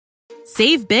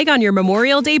Save big on your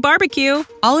Memorial Day barbecue,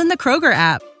 all in the Kroger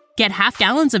app. Get half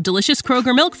gallons of delicious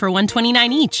Kroger milk for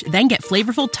 $1.29 each. Then get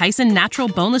flavorful Tyson natural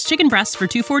boneless chicken breasts for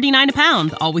 $2.49 a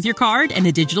pound, all with your card and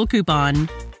a digital coupon.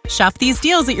 Shop these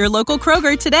deals at your local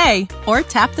Kroger today, or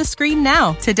tap the screen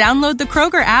now to download the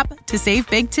Kroger app to save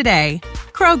big today.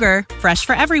 Kroger, fresh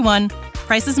for everyone.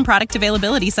 Prices and product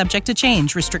availability subject to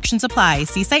change. Restrictions apply.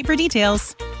 See site for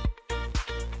details.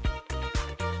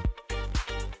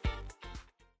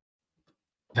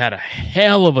 Had a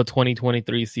hell of a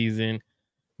 2023 season.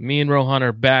 Me and Rohan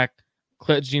are back.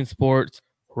 Clutch Gene Sports,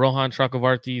 Rohan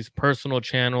Chakravarty's personal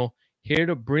channel, here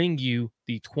to bring you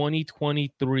the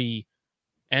 2023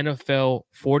 NFL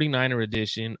 49er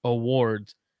Edition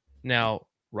awards. Now,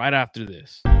 right after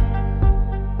this.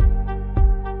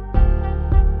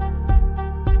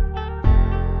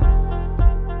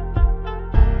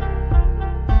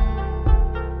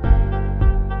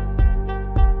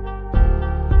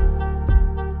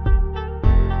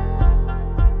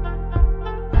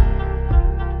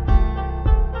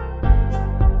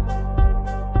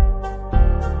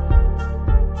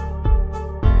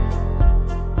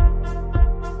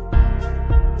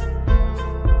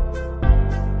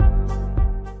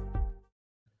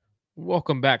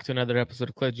 Welcome back to another episode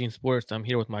of Clutch Gene Sports. I'm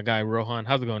here with my guy, Rohan.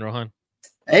 How's it going, Rohan?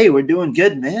 Hey, we're doing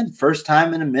good, man. First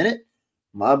time in a minute.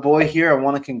 My boy here, I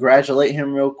want to congratulate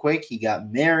him real quick. He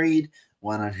got married,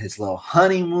 went on his little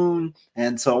honeymoon,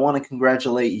 and so I want to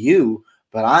congratulate you.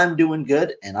 But I'm doing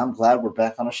good, and I'm glad we're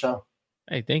back on the show.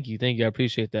 Hey, thank you. I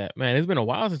appreciate that. Man, it's been a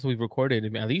while since we've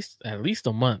recorded. At least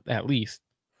a month, at least.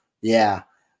 Yeah.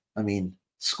 I mean,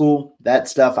 school, that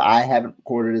stuff, I haven't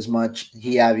recorded as much.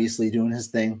 He obviously doing his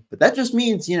thing. But that just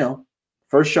means,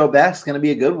 first show back is going to be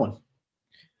a good one.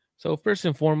 So first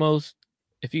and foremost,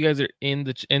 if you guys are in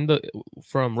the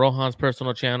from Rohan's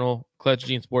personal channel, Clutch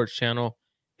Gene Sports channel,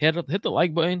 hit the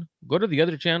like button, go to the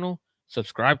other channel,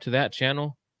 subscribe to that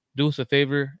channel. Do us a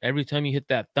favor. Every time you hit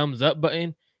that thumbs up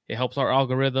button, it helps our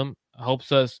algorithm,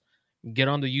 helps us get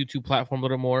on the YouTube platform a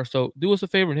little more. So do us a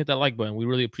favor and hit that like button. We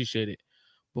really appreciate it.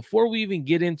 Before we even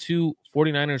get into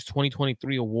 49ers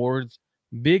 2023 awards,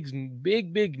 big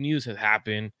news has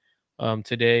happened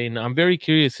today, and I'm very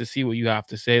curious to see what you have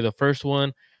to say. The first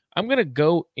one, I'm going to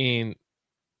go in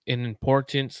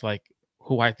importance, like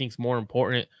who I think is more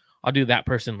important. I'll do that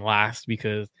person last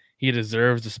because he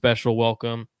deserves a special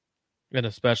welcome and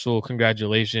a special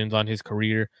congratulations on his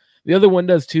career. The other one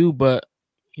does too, but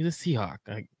he's a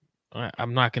Seahawk.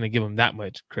 I'm not going to give him that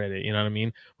much credit, you know what I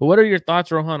mean? But what are your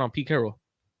thoughts, Rohan, on Pete Carroll?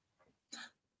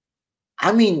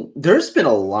 I mean, there's been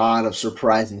a lot of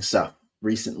surprising stuff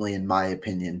recently, in my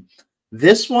opinion.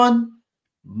 This one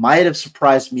might have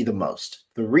surprised me the most.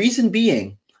 The reason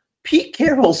being, Pete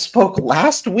Carroll spoke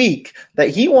last week that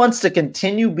he wants to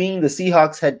continue being the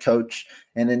Seahawks head coach.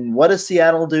 And then what does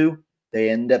Seattle do?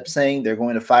 They end up saying they're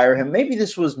going to fire him. Maybe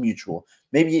this was mutual.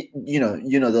 Maybe,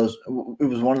 those, it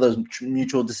was one of those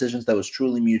mutual decisions that was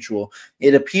truly mutual.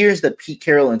 It appears that Pete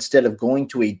Carroll, instead of going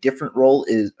to a different role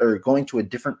going to a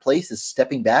different place, is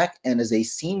stepping back and as a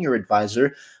senior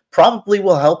advisor probably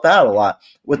will help out a lot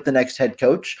with the next head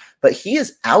coach. But he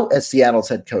is out as Seattle's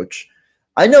head coach.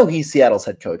 I know he's Seattle's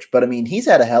head coach, but I mean, he's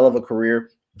had a hell of a career.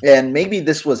 And maybe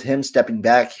this was him stepping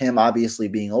back, him obviously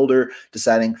being older,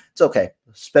 deciding it's okay,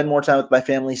 spend more time with my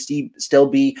family, still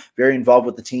be very involved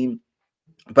with the team.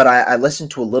 But I listened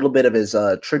to a little bit of his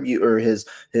tribute or his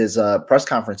press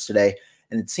conference today,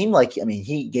 and it seemed like,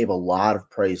 he gave a lot of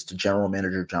praise to general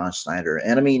manager John Schneider.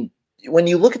 And when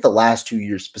you look at the last 2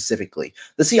 years specifically,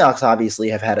 the Seahawks obviously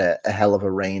have had a hell of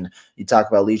a reign. You talk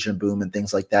about Legion of Boom and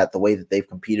things like that, the way that they've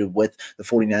competed with the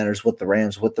 49ers, with the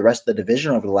Rams, with the rest of the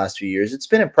division over the last few years. It's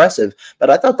been impressive.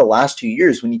 But I thought the last 2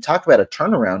 years, when you talk about a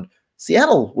turnaround,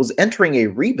 Seattle was entering a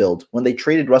rebuild when they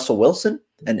traded Russell Wilson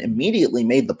and immediately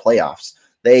made the playoffs.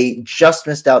 They just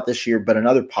missed out this year, but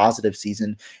another positive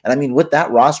season. And with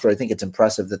that roster, I think it's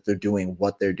impressive that they're doing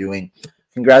what they're doing.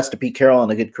 Congrats to Pete Carroll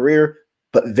on a good career,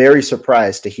 but very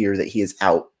surprised to hear that he is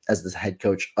out as the head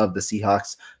coach of the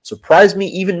Seahawks. Surprised me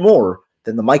even more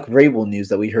than the Mike Vrabel news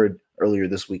that we heard earlier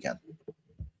this weekend.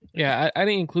 Yeah, I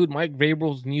didn't include Mike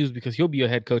Vrabel's news because he'll be a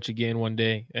head coach again one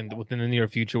day, and within the near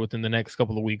future, within the next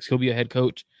couple of weeks, he'll be a head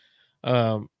coach.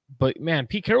 But man,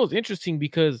 Pete Carroll's interesting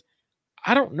because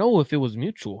I don't know if it was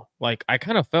mutual. Like, I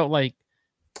kind of felt like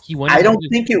he went. I don't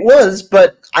think it was,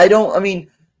 but that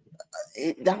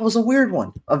was a weird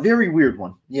one, a very weird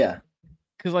one. Yeah.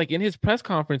 Because, like, in his press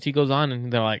conference, he goes on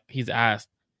and they're like, he's asked,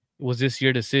 was this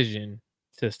your decision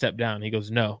to step down? He goes,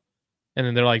 no. And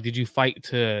then they're like, did you fight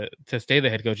to stay the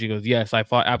head coach? He goes, yes, I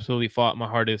absolutely fought my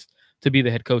hardest to be the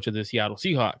head coach of the Seattle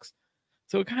Seahawks.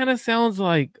 So it kind of sounds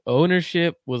like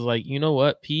ownership was like, you know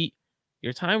what, Pete,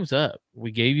 your time's up. We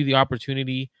gave you the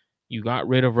opportunity. You got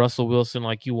rid of Russell Wilson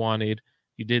like you wanted.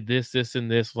 You did this, this,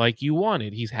 and this like you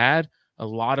wanted. He's had a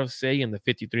lot of say in the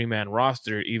 53-man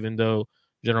roster, even though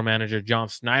general manager John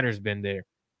Snyder's been there.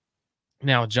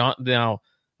 Now,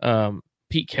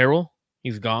 Pete Carroll,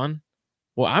 he's gone.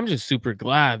 Well, I'm just super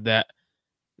glad that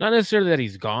not necessarily that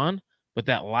he's gone, but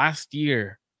that last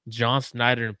year, John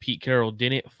Snyder and Pete Carroll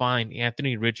didn't find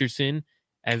Anthony Richardson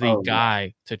as a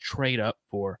guy to trade up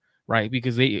for, right?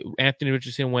 Because Anthony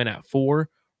Richardson went at 4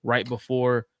 right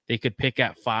before they could pick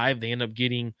at 5. They end up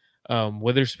getting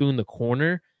Witherspoon the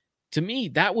corner. To me,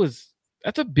 that's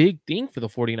a big thing for the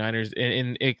 49ers.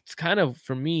 And it's kind of,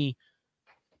 for me,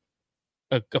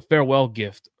 a farewell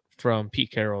gift from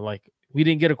Pete Carroll. Like, we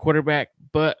didn't get a quarterback,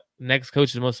 but next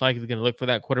coach is most likely going to look for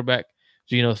that quarterback.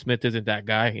 Geno Smith isn't that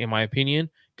guy, in my opinion.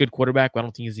 Good quarterback, but I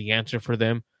don't think he's the answer for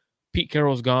them. Pete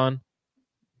Carroll's gone.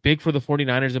 Big for the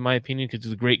 49ers, in my opinion, because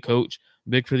he's a great coach.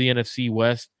 Big for the NFC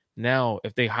West. Now,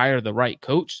 if they hire the right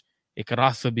coach, it could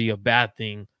also be a bad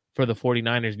thing for the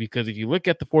 49ers, because if you look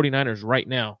at the 49ers right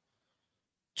now,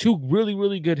 2 really,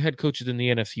 really good head coaches in the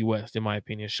NFC West, in my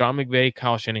opinion. Sean McVay,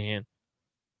 Kyle Shanahan.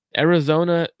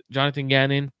 Arizona, Jonathan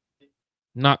Gannon,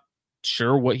 not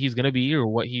sure what he's going to be or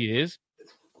what he is,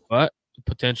 but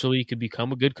potentially he could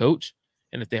become a good coach.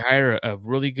 And if they hire a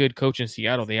really good coach in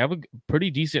Seattle, they have a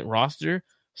pretty decent roster,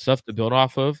 stuff to build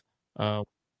off of.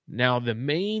 Now, the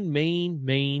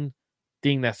main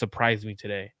thing that surprised me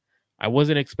today, I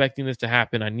wasn't expecting this to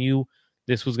happen. I knew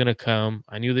this was going to come.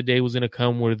 I knew the day was going to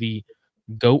come where the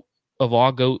GOAT of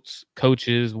all GOATs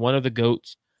coaches, one of the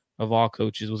GOATs of all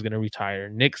coaches, was going to retire.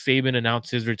 Nick Saban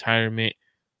announced his retirement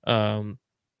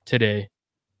today.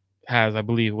 Has, I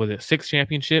believe, was it 6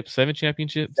 championships, 7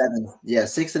 championships? 7. Yeah,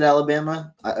 6 at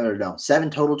Alabama.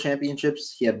 7 total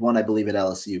championships. He had 1, I believe, at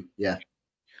LSU. Yeah.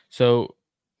 So,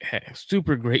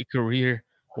 super great career.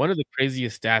 One of the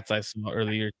craziest stats I saw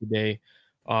earlier today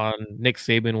on Nick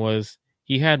Saban was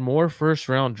he had more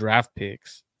first-round draft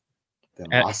picks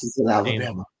than losses at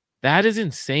Alabama. That is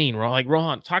insane, Ron. Like,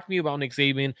 Rohan, talk to me about Nick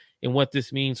Saban and what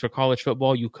this means for college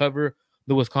football. You cover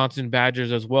the Wisconsin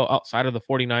Badgers as well outside of the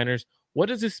 49ers. What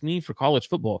does this mean for college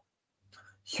football?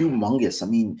 Humongous. I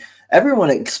mean, everyone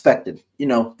expected,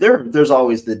 there's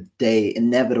always the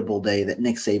inevitable day that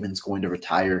Nick Saban's going to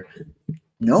retire.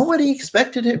 Nobody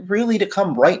expected it really to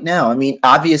come right now. I mean,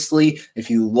 obviously, if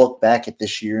you look back at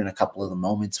this year and a couple of the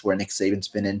moments where Nick Saban's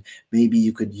been in, maybe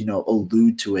you could,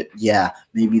 allude to it. Yeah,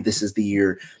 maybe this is the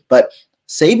year. But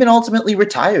Saban ultimately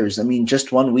retires. I mean,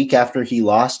 just 1 week after he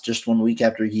lost, just 1 week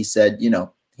after he said,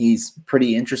 he's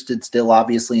pretty interested still,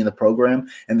 obviously, in the program.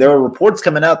 And there are reports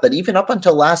coming out that even up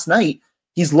until last night,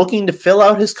 he's looking to fill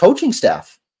out his coaching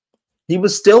staff. He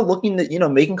was still looking to,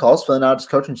 making calls, filling out his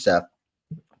coaching staff.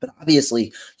 But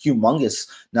obviously humongous,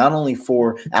 not only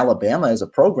for Alabama as a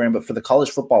program, but for the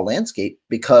college football landscape.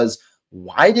 Because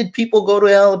why did people go to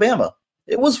Alabama?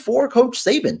 It was for Coach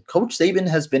Saban. Coach Saban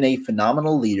has been a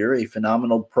phenomenal leader, a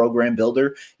phenomenal program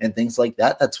builder, and things like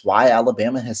that. That's why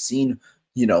Alabama has seen,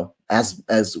 as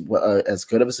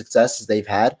good of a success as they've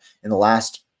had in the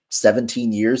last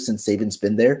 17 years since Saban's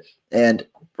been there. And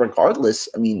regardless,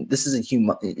 I mean, this is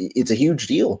it's a huge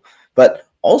deal. But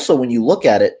also, when you look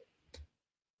at it,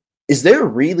 is there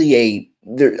really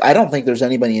I don't think there's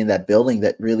anybody in that building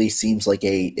that really seems like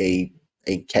a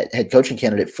head coaching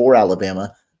candidate for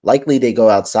Alabama. Likely they go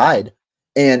outside,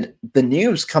 and the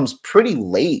news comes pretty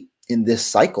late in this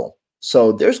cycle.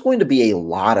 So there's going to be a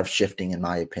lot of shifting, in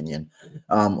my opinion.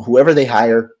 Whoever they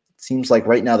hire, seems like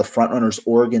right now the front runner's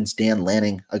Oregon's Dan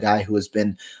Lanning, a guy who has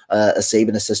been a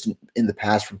Saban assistant in the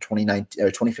past from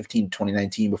 2015 to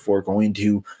 2019 before going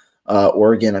to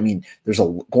Oregon. I mean, there's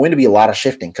going to be a lot of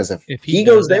shifting because if he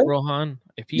goes there, Rohan,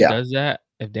 if he does that,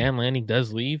 if Dan Lanning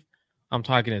does leave, I'm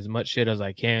talking as much shit as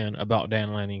I can about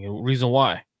Dan Lanning. Reason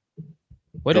why?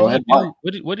 What did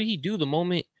he do? What did he do the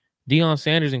moment Deion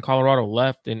Sanders in Colorado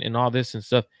left and all this and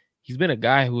stuff? He's been a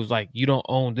guy who's like, you don't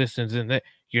own this and that.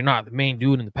 You're not the main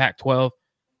dude in the Pac-12.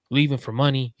 Leaving for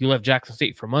money. You left Jackson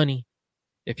State for money.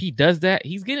 If he does that,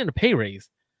 he's getting a pay raise.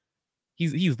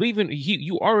 He's leaving.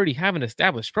 You already have an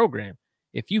established program.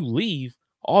 If you leave,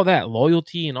 all that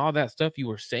loyalty and all that stuff you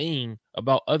were saying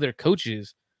about other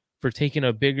coaches for taking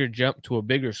a bigger jump to a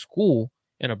bigger school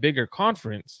and a bigger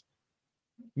conference,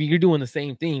 you're doing the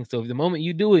same thing. So if the moment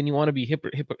you do it and you want to be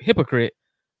hypocrite,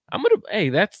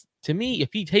 that's, to me, if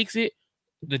he takes it,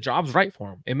 the job's right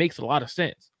for him. It makes a lot of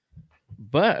sense.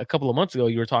 But a couple of months ago,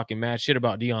 you were talking mad shit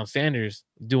about Deion Sanders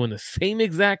doing the same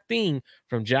exact thing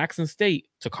from Jackson State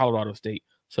to Colorado State.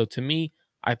 So to me,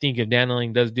 I think if Dan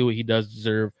Lanning does do it, he does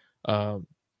deserve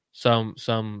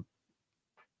some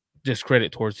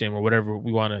discredit towards him or whatever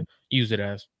we want to use it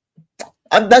as.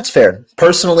 That's fair.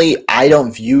 Personally, I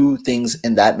don't view things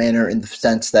in that manner, in the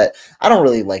sense that I don't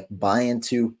really like buy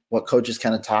into what coaches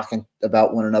kind of talking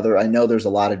about one another. I know there's a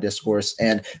lot of discourse,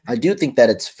 and I do think that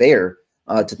it's fair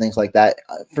to think like that.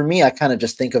 For me, I kind of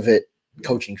just think of it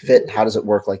coaching fit. How does it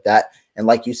work like that? And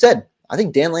like you said, I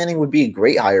think Dan Lanning would be a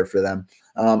great hire for them.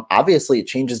 Obviously, it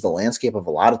changes the landscape of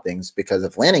a lot of things, because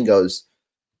if Lanning goes,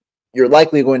 you're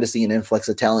likely going to see an influx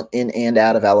of talent in and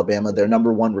out of Alabama. Their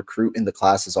number one recruit in the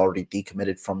class is already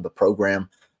decommitted from the program.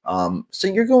 So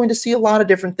you're going to see a lot of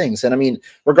different things. And I mean,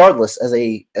 regardless, as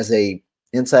a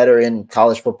insider in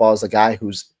college football, as a guy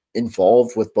who's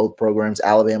involved with both programs,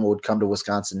 Alabama would come to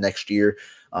Wisconsin next year.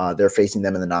 They're facing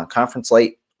them in the non-conference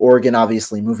slate. Oregon,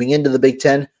 obviously, moving into the Big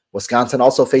Ten. Wisconsin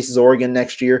also faces Oregon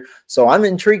next year. So I'm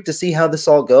intrigued to see how this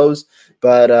all goes.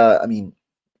 But, I mean,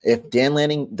 if Dan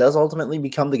Lanning does ultimately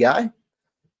become the guy,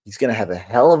 he's going to have a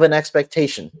hell of an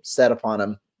expectation set upon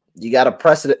him. You got to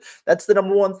press it. That's the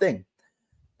number one thing.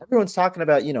 Everyone's talking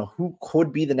about, who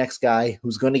could be the next guy,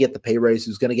 who's going to get the pay raise,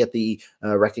 who's going to get the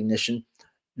recognition.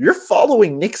 You're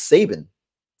following Nick Saban.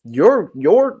 Your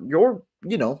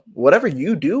whatever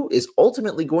you do is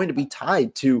ultimately going to be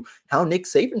tied to how Nick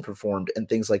Saban performed and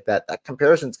things like that. That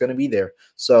comparison is going to be there.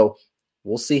 So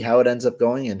we'll see how it ends up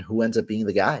going and who ends up being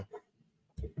the guy.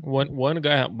 One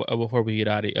guy, before we get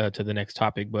out to the next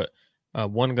topic, but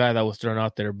one guy that was thrown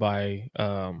out there by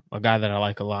a guy that I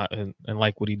like a lot and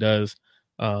like what he does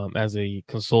as a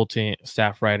consultant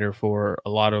staff writer for a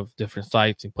lot of different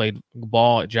sites. He played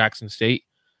ball at Jackson State.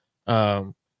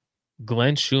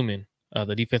 Glenn Schumann,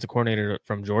 the defensive coordinator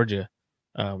from Georgia,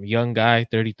 young guy,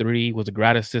 33, was a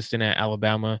grad assistant at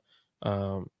Alabama.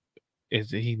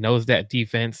 He knows that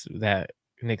defense that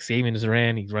Nick Saban has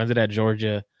ran. He runs it at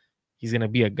Georgia. He's going to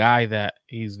be a guy that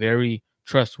he's very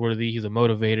trustworthy. He's a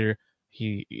motivator.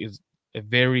 He is a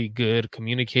very good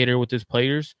communicator with his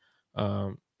players.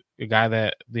 A guy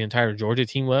that the entire Georgia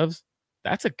team loves.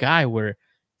 That's a guy where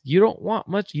you don't want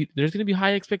much. There's going to be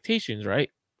high expectations, right?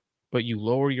 But you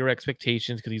lower your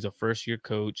expectations because he's a first-year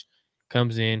coach,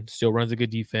 comes in, still runs a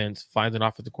good defense, finds an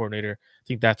offensive coordinator. I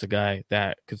think that's a guy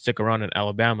that could stick around in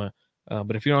Alabama.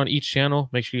 But if you're on each channel,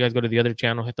 make sure you guys go to the other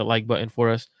channel, hit the like button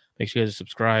for us. Make sure you guys are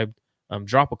subscribed.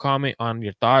 Drop a comment on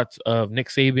your thoughts of Nick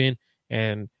Saban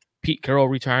and Pete Carroll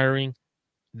retiring.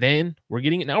 Then we're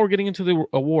getting into the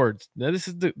awards. Now this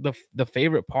is the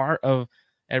favorite part of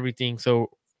everything. So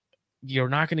you're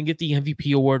not going to get the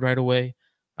MVP award right away.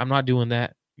 I'm not doing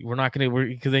that. We're not going to,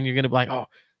 because then you're going to be like, oh,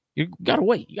 you got to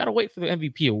wait. You got to wait for the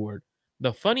MVP award.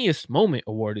 The funniest moment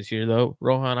award is here, though.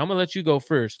 Rohan, I'm going to let you go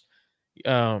first.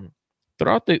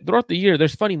 Throughout the year,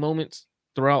 there's funny moments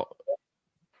throughout.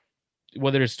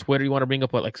 Whether it's Twitter, you want to bring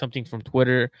up like something from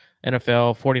Twitter,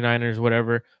 NFL, 49ers,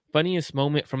 whatever. Funniest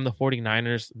moment from the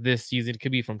 49ers this season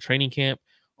could be from training camp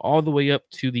all the way up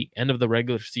to the end of the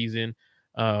regular season.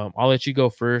 I'll let you go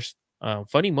first.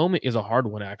 Funny moment is a hard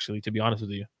one, actually, to be honest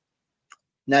with you.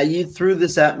 Now, you threw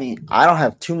this at me. I don't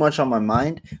have too much on my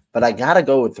mind, but I got to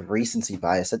go with the recency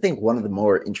bias. I think one of the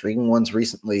more intriguing ones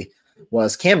recently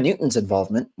was Cam Newton's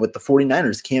involvement with the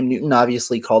 49ers. Cam Newton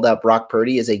obviously called out Brock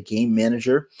Purdy as a game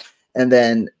manager. And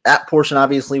then that portion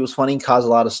obviously was funny, caused a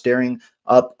lot of staring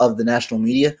up of the national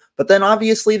media. But then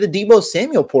obviously the Deebo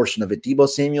Samuel portion of it. Deebo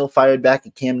Samuel fired back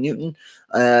at Cam Newton.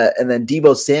 And then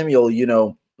Deebo Samuel,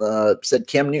 said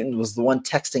Cam Newton was the one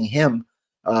texting him,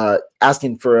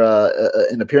 asking for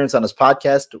an appearance on his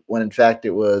podcast, when in fact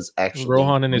it was actually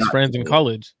Rohan and his friends in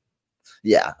college.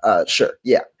 Yeah, sure.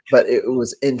 Yeah. But it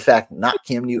was in fact not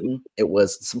Cam Newton. It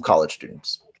was some college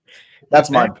students. That's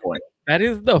my point.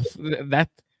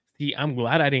 I'm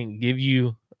glad I didn't give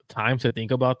you time to think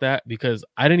about that, because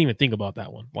I didn't even think about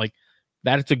that one. Like,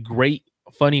 that is a great,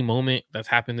 funny moment that's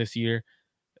happened this year.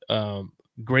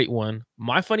 Great one.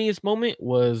 My funniest moment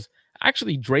was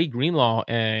actually Dre Greenlaw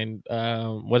and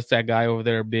what's that guy over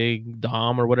there, Big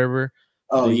Dom or whatever?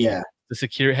 Oh, the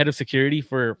head of security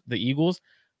for the Eagles.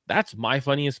 That's my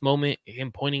funniest moment.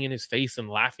 Him pointing in his face and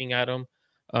laughing at him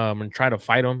and try to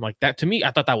fight him. Like, that, to me, I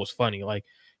thought that was funny. Like,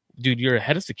 dude, you're a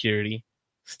head of security.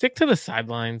 Stick to the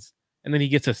sidelines, and then he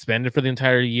gets suspended for the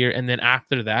entire year. And then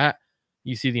after that,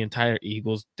 you see the entire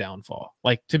Eagles downfall.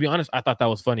 Like, to be honest, I thought that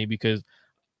was funny because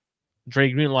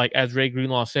Dre Greenlaw, like as Dre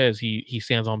Greenlaw says, he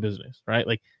stands on business, right?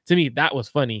 Like, to me, that was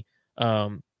funny.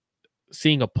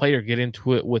 Seeing a player get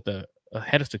into it with a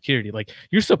head of security. Like,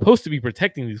 you're supposed to be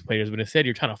protecting these players, but instead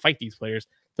you're trying to fight these players.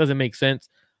 Doesn't make sense.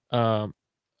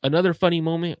 Another funny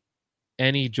moment,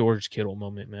 any George Kittle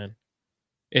moment, man.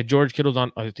 If George Kittle's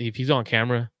on, if he's on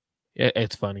camera,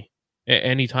 it's funny.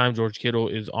 Anytime George Kittle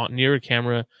is on near a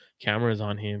camera is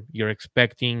on him, you're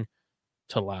expecting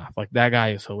to laugh. Like, that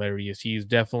guy is hilarious. He's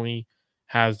definitely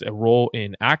has a role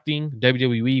in acting,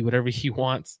 WWE, whatever he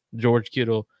wants. George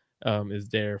Kittle is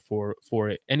there for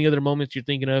it. Any other moments you're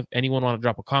thinking of? Anyone want to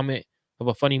drop a comment of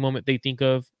a funny moment they think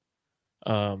of?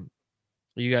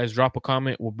 You guys drop a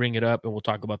comment, we'll bring it up and we'll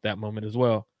talk about that moment as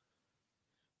well.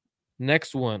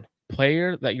 Next one,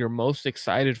 player that you're most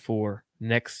excited for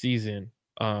next season.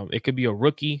 It could be a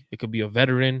rookie, it could be a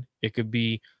veteran, it could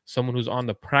be someone who's on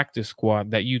the practice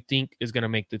squad that you think is going to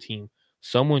make the team.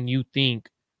 Someone you think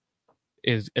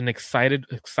is an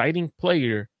exciting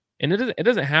player, and it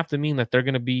doesn't have to mean that they're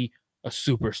going to be a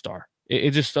superstar.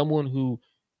 It's just someone who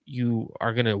you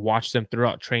are going to watch them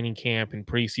throughout training camp and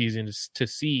preseason to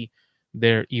see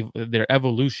their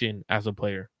evolution as a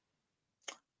player.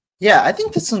 Yeah, I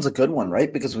think this one's a good one,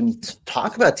 right? Because when you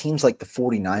talk about teams like the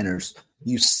 49ers,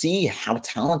 you see how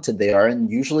talented they are, and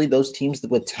usually those teams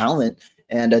with talent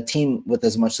and a team with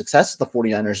as much success as the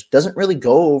 49ers doesn't really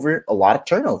go over a lot of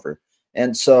turnover.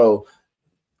 And so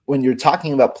when you're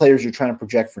talking about players you're trying to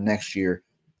project for next year,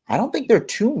 I don't think there are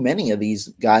too many of these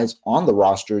guys on the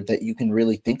roster that you can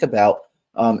really think about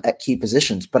at key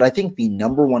positions. But I think the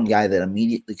number one guy that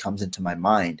immediately comes into my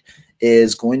mind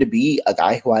is going to be a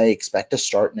guy who I expect to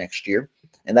start next year,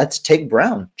 and that's Tig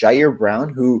Brown, Jair Brown,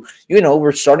 who,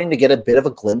 we're starting to get a bit of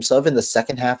a glimpse of in the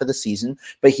second half of the season,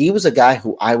 but he was a guy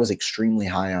who I was extremely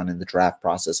high on in the draft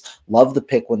process. Loved the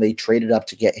pick when they traded up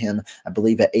to get him, I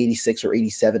believe at 86 or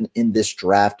 87 in this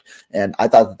draft, and I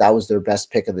thought that was their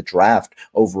best pick of the draft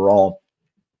overall.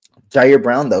 Jair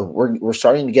Brown, though, we're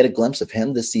starting to get a glimpse of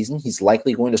him this season. He's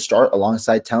likely going to start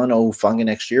alongside Talanoa Hufanga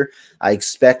next year. I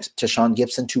expect Tashaun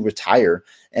Gipson to retire.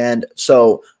 And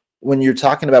so when you're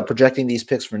talking about projecting these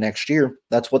picks for next year,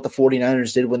 that's what the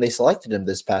 49ers did when they selected him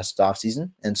this past offseason.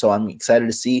 And so I'm excited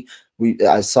to see.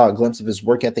 I saw a glimpse of his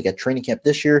work ethic at training camp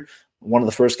this year. One of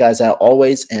the first guys out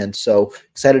always. And so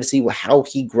excited to see how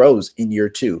he grows in year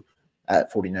two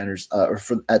at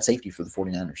 49ers at safety for the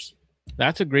 49ers.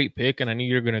 That's a great pick, and I knew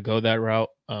you were going to go that route.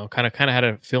 Kind of had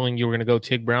a feeling you were going to go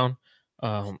Tig Brown.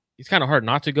 It's kind of hard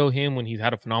not to go him when he's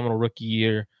had a phenomenal rookie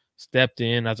year, stepped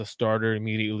in as a starter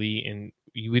immediately, and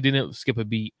we didn't skip a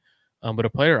beat. But a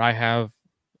player I have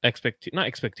not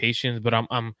expectations, but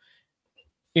I'm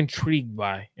intrigued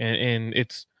by, and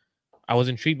I was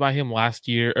intrigued by him last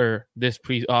year or this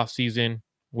off season,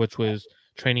 which was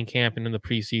training camp and in the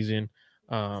preseason.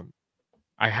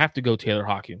 I have to go Taylor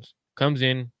Hawkins. Comes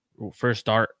in. First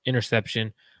start,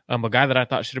 interception. A guy that I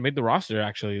thought should have made the roster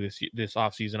actually this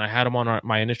offseason. I had him on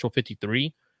my initial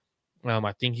 53.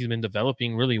 I think he's been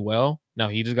developing really well. Now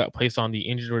he just got placed on the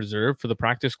injured reserve for the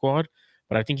practice squad,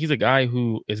 but I think he's a guy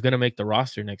who is going to make the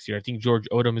roster next year. I think George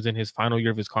Odom is in his final year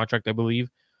of his contract, I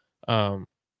believe. But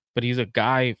he's a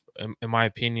guy, in my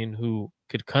opinion, who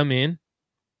could come in.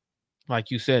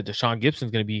 Like you said, Tashaun Gipson's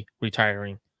going to be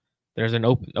retiring. There's an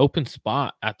open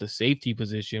spot at the safety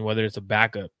position, whether it's a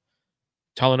backup.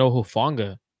 Talanoa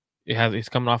Hufanga is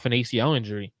coming off an ACL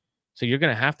injury. So you're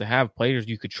going to have players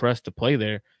you could trust to play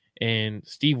there. And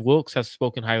Steve Wilks has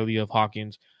spoken highly of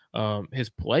Hawkins. His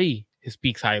play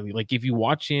speaks highly. Like, if you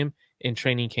watch him in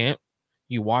training camp,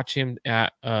 you watch him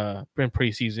at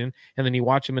preseason, and then you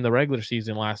watch him in the regular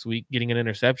season last week getting an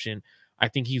interception, I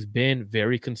think he's been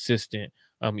very consistent.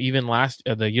 Even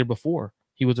the year before,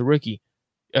 he was a rookie.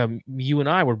 You and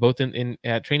I were both in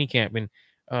at training camp, and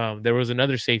there was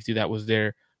another safety that was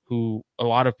there who a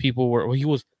lot of people were. Well, he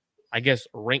was, I guess,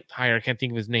 ranked higher. I can't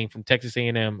think of his name, from Texas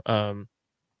A&M.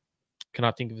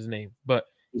 Cannot think of his name, but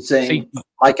you're saying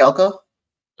Mike Elko?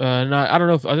 No, I don't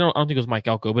know. I don't think it was Mike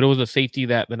Elko, but it was a safety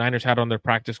that the Niners had on their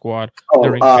practice squad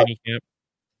during training camp.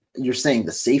 You're saying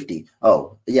the safety?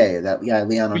 Oh, yeah, that guy,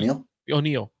 Leon O'Neal.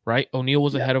 O'Neal, right? O'Neal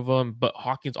was ahead of him, but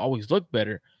Hawkins always looked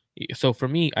better. So for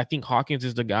me, I think Hawkins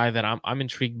is the guy that I'm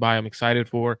intrigued by. I'm excited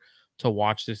to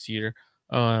watch this year.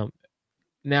 Now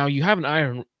you have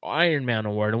an Iron Man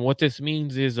award, and what this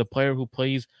means is a player who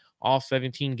plays all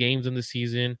 17 games in the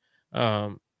season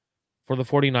for the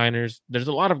 49ers. There's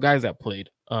a lot of guys that played.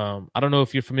 I don't know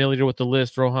if you're familiar with the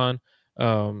list, Rohan.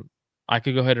 I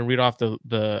could go ahead and read off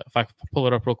the if I pull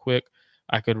it up real quick,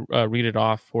 I could read it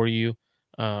off for you.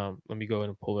 Let me go ahead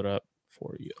and pull it up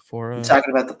for you. You're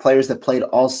talking about the players that played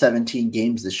all 17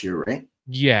 games this year, right?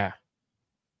 Yeah.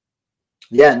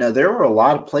 Yeah, no, there were a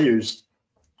lot of players,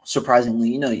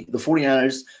 surprisingly. The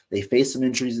 49ers, they faced some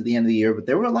injuries at the end of the year, but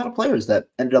there were a lot of players that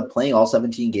ended up playing all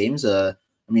 17 games.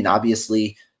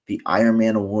 Obviously, the Iron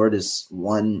Man award is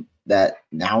one that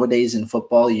nowadays in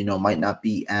football, might not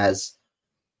be as,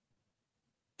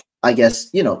 might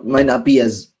not be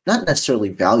as not necessarily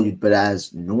valued, but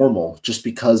as normal just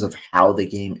because of how the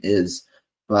game is.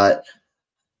 But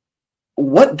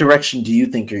what direction do you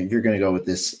think you're going to go with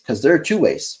this? Because there are two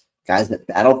ways: guys that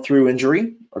battled through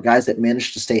injury or guys that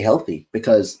managed to stay healthy.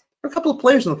 Because there are a couple of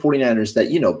players in the 49ers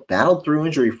that, battled through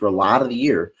injury for a lot of the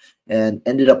year and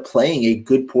ended up playing a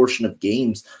good portion of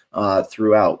games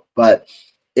throughout. But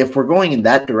if we're going in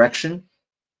that direction,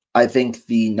 I think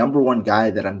the number one guy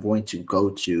that I'm going to go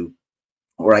to,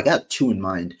 or I got two in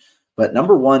mind, but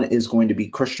number one is going to be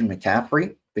Christian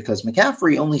McCaffrey, because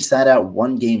McCaffrey only sat out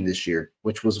one game this year,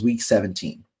 which was week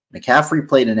 17. McCaffrey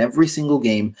played in every single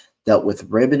game, dealt with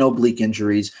rib and oblique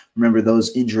injuries. Remember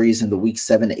those injuries in the week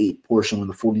 7 to 8 portion when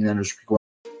the 49ers were going.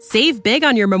 Save big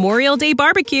on your Memorial Day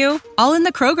barbecue, all in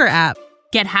the Kroger app.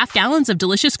 Get half gallons of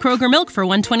delicious Kroger milk for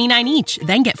 $1.29 each.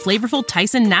 Then get flavorful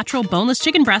Tyson natural boneless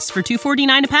chicken breasts for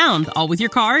 $2.49 a pound, all with your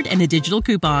card and a digital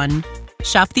coupon.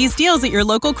 Shop these deals at your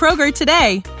local Kroger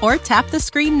today, or tap the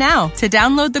screen now to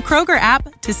download the Kroger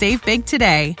app to save big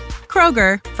today.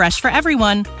 Kroger, fresh for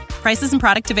everyone. Prices and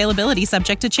product availability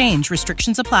subject to change.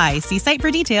 Restrictions apply. See site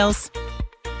for details.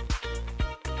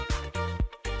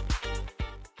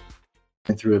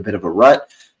 Through a bit of a rut,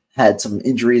 had some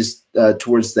injuries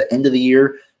towards the end of the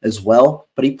year as well,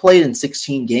 but he played in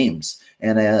 16 games.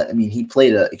 And he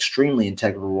played an extremely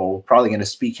integral role. We're probably going to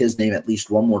speak his name at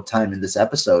least one more time in this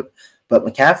episode. But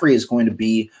McCaffrey is going to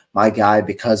be my guy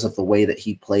because of the way that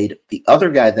he played. The other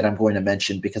guy that I'm going to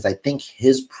mention, because I think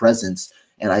his presence,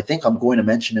 and I think I'm going to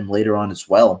mention him later on as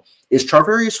well, is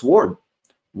Charvarius Ward.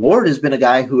 Ward has been a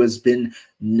guy who has been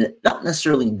not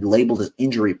necessarily labeled as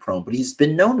injury prone, but he's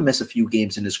been known to miss a few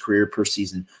games in his career per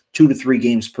season, 2 to 3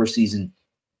 games per season.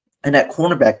 And at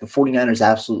cornerback, the 49ers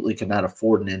absolutely could not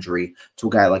afford an injury to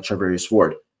a guy like Charvarius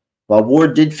Ward. While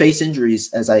Ward did face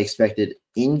injuries, as I expected,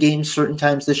 in games certain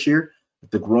times this year,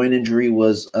 the groin injury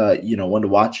was, one to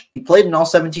watch. He played in all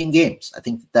 17 games. I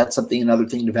think that's another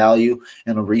thing to value,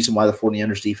 and a reason why the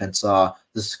 49ers defense saw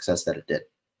the success that it did.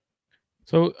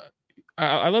 So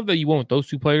I love that you went with those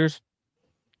two players.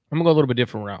 I'm going to go a little bit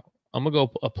different route. I'm going to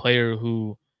go a player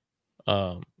who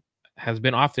has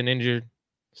been often injured,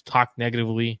 talked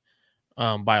negatively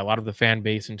by a lot of the fan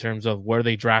base in terms of where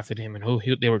they drafted him and who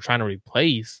they were trying to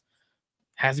replace.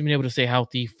 Hasn't been able to stay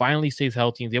healthy, finally stays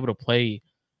healthy, and is able to play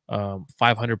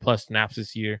 500-plus snaps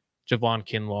this year, Javon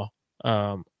Kinlaw.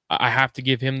 I have to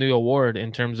give him the award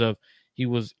in terms of he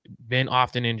was been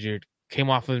often injured, came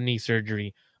off of knee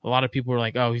surgery. A lot of people were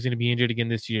like, oh, he's going to be injured again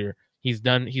this year. He's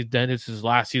done. This is his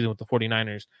last season with the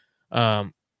 49ers. I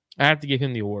have to give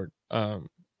him the award.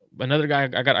 Another guy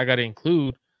I got to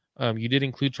include, you did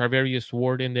include Charvarius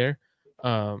Ward in there.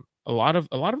 A lot of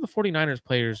the 49ers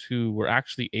players who were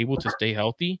actually able to stay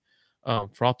healthy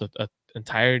throughout the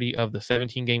entirety of the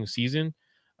 17-game season.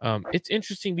 It's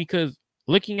interesting because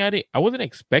looking at it, I wasn't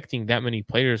expecting that many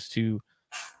players to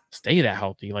stay that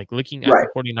healthy. Like looking at the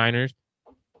 49ers,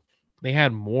 they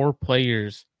had more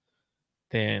players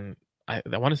than I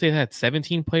want to say they had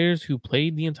 17 players who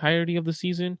played the entirety of the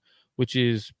season, which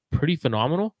is pretty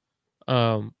phenomenal.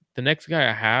 The next guy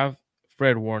I have,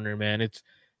 Fred Warner, man.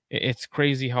 It's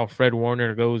crazy how Fred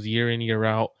Warner goes year in, year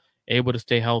out, able to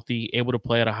stay healthy, able to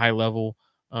play at a high level,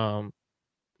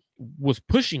 was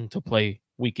pushing to play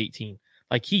week 18.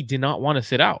 Like he did not want to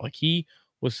sit out. Like he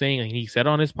was saying, and he said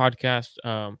on his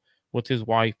podcast with his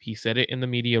wife, he said it in the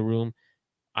media room,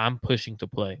 I'm pushing to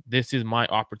play. This is my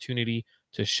opportunity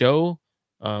to show.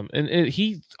 And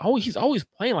he's always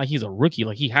playing like he's a rookie,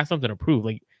 like he has something to prove.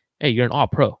 Like, hey, you're an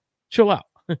all-pro. Chill out.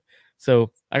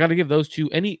 So I got to give those two.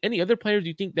 Any other players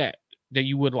you think that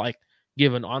you would like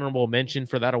give an honorable mention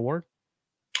for that award?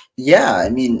 Yeah, I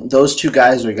mean, those two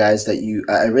guys are guys that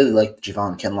I really like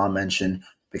Javon Kinlaw mention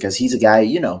because he's a guy,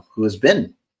 who has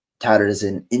been touted as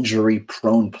an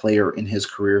injury-prone player in his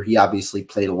career. He obviously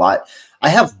played a lot. I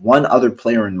have one other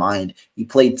player in mind. He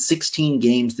played 16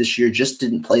 games this year, just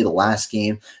didn't play the last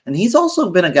game. And he's also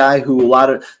been a guy who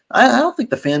I don't think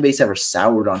the fan base ever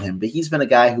soured on him, but he's been a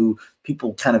guy who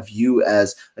people kind of view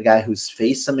as a guy who's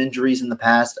faced some injuries in the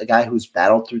past, a guy who's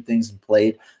battled through things and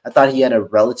played. I thought he had a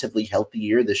relatively healthy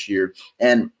year this year,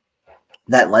 and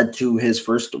that led to his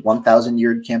first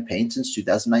 1,000-yard campaign since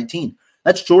 2019.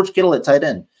 That's George Kittle at tight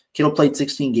end. Kittle played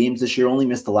 16 games this year, only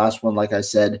missed the last one, like I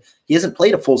said. He hasn't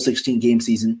played a full 16-game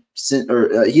season,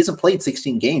 he hasn't played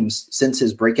 16 games since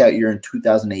his breakout year in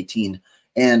 2018.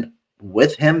 And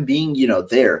with him being,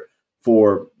 there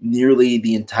for nearly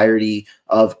the entirety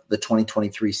of the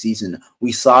 2023 season,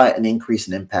 we saw an increase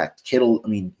in impact. Kittle,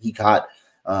 he caught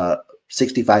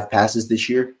 65 passes this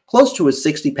year, close to his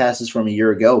 60 passes from a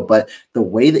year ago, but the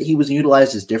way that he was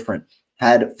utilized is different.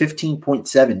 had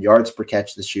 15.7 yards per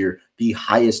catch this year, the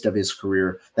highest of his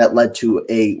career. That led to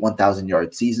a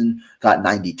 1,000-yard season, got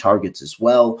 90 targets as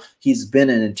well. He's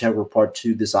been an integral part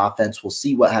to this offense. We'll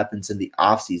see what happens in the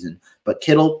offseason. But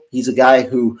Kittle, he's a guy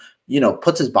who,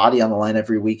 puts his body on the line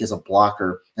every week as a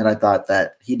blocker, and I thought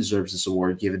that he deserves this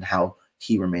award given how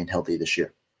he remained healthy this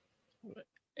year.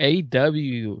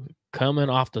 AW coming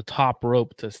off the top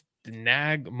rope to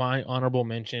snag my honorable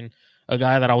mention. A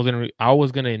guy that I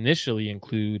was gonna initially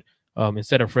include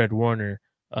instead of Fred Warner,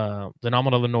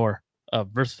 Phenomenal Lenore, a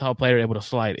versatile player able to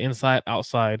slide inside,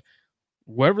 outside,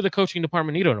 wherever the coaching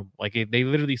department needed him. Like they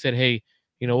literally said, "Hey,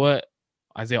 you know what?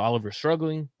 Isaiah Oliver's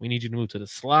struggling. We need you to move to the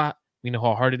slot. We know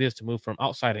how hard it is to move from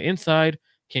outside to inside.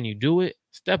 Can you do it?"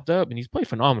 Stepped up and he's played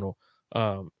phenomenal.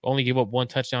 Only gave up one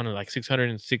touchdown in like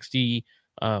 660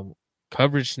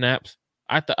 coverage snaps.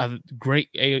 I thought great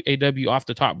AW off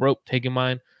the top rope taking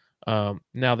mine.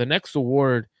 Now the next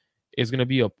award is going to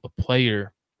be a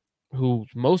player who's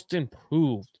most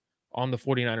improved on the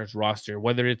 49ers roster,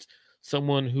 whether it's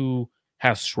someone who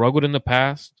has struggled in the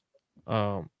past,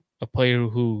 a player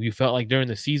who you felt like during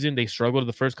the season they struggled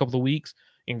the first couple of weeks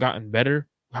and gotten better.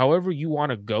 However you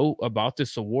want to go about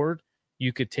this award,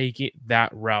 you could take it that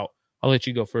route. I'll let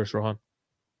you go first, Rohan.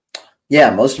 Yeah,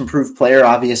 most improved player,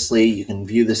 obviously. You can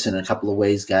view this in a couple of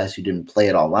ways. Guys who didn't play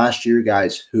at all last year,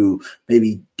 guys who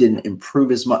maybe didn't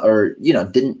improve as much or,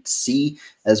 didn't see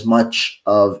as much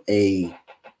of a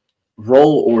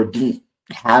role or didn't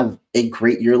have a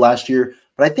great year last year.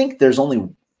 But I think there's only,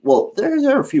 there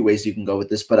are a few ways you can go with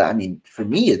this. But, I mean, for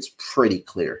me, it's pretty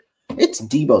clear. It's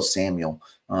Deebo Samuel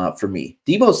for me.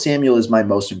 Deebo Samuel is my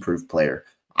most improved player.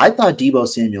 I thought Deebo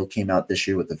Samuel came out this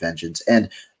year with a vengeance. And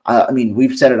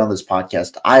we've said it on this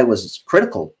podcast. I was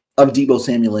critical of Deebo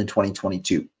Samuel in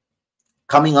 2022.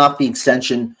 Coming off the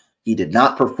extension, he did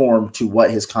not perform to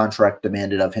what his contract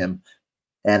demanded of him.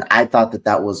 And I thought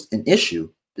that was an issue,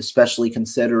 especially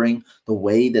considering the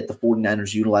way that the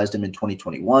 49ers utilized him in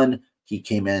 2021. He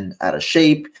came in out of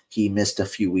shape. He missed a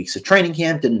few weeks of training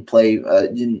camp, didn't play,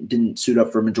 didn't suit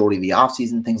up for a majority of the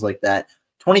offseason, things like that.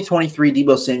 2023,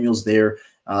 Deebo Samuel's there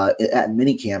at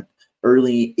minicamp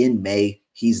early in May.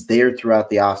 He's there throughout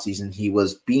the offseason. He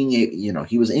was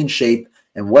he was in shape.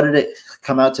 And what did it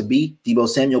come out to be? Deebo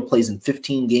Samuel plays in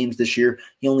 15 games this year.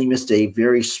 He only missed a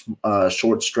very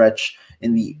short stretch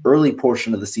in the early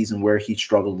portion of the season where he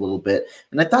struggled a little bit.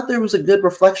 And I thought there was a good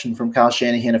reflection from Kyle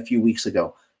Shanahan a few weeks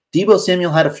ago. Deebo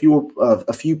Samuel had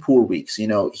a few poor weeks.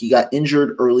 He got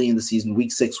injured early in the season,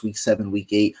 week 6, week 7, week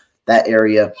 8, that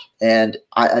area. And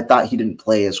I thought he didn't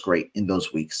play as great in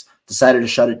those weeks. Decided to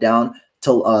shut it down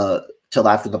till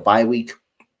after the bye week.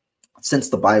 Since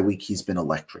the bye week, he's been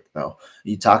electric, though.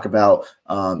 You talk about,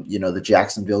 the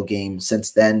Jacksonville game.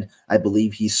 Since then, I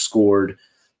believe he's scored,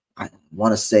 I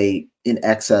want to say, in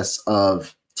excess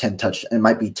of 10 touchdowns. It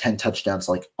might be 10 touchdowns,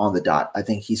 like on the dot. I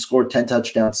think he scored 10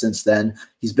 touchdowns since then.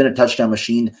 He's been a touchdown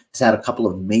machine. He's had a couple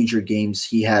of major games.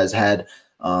 He has had,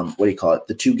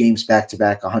 the 2 games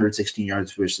back-to-back, 116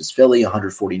 yards versus Philly,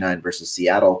 149 versus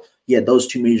Seattle. He had those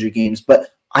 2 major games.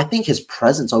 But I think his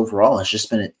presence overall has just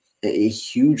been a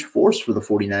huge force for the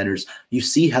 49ers. You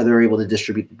see how they're able to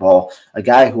distribute the ball. A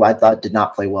guy who I thought did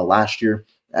not play well last year.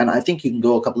 And I think you can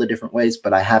go a couple of different ways,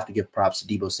 but I have to give props to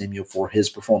Deebo Samuel for his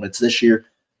performance this year.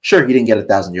 Sure, he didn't get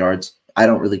 1,000 yards. I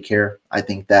don't really care. I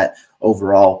think that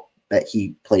overall that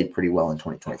he played pretty well in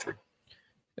 2023.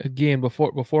 Again,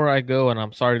 before I go, and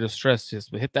I'm sorry to stress this,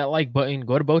 but hit that like button,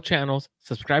 go to both channels,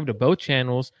 subscribe to both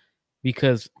channels,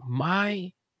 because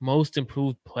my most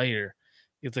improved player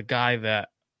is a guy that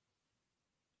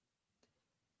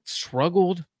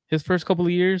struggled his first couple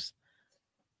of years.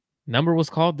 Number was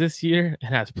called this year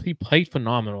and he played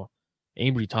phenomenal.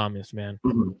 Ambry Thomas, man.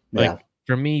 Mm-hmm. Yeah. Like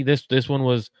for me, this one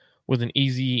was an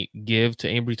easy give to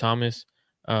Ambry Thomas.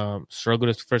 Struggled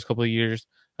his first couple of years.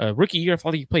 Rookie year, I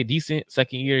thought he played decent.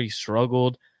 Second year, he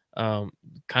struggled. Kind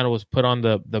of was put on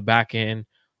the back end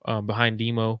behind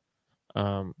Demo.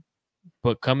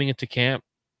 But coming into camp,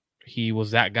 he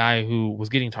was that guy who was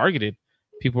getting targeted.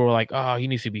 People were like, "Oh, he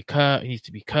needs to be cut. He needs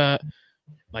to be cut."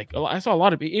 Like I saw a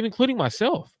lot of people, even including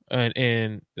myself,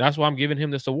 and that's why I'm giving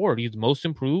him this award. He's most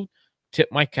improved.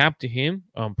 Tip my cap to him.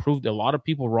 Proved a lot of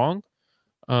people wrong.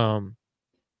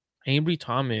 Ambry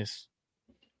Thomas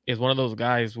is one of those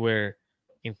guys where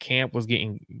in camp was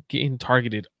getting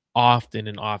targeted often,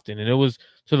 and it was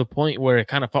to the point where it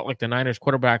kind of felt like the Niners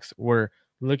quarterbacks were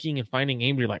looking and finding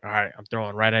Ambry like, all right, I'm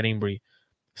throwing right at Ambry.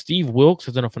 Steve Wilks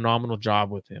has done a phenomenal job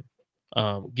with him,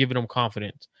 giving him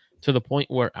confidence to the point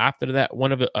where after that,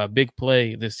 one of a big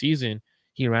play this season,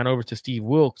 he ran over to Steve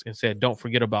Wilks and said, "Don't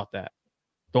forget about that.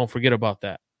 Don't forget about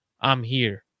that. I'm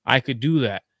here. I could do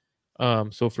that.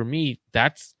 So for me,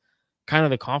 that's kind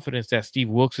of the confidence that Steve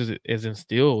Wilks is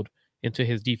instilled into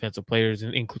his defensive players,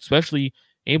 and especially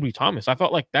Ambry Thomas. I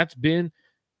felt like that's been,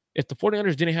 if the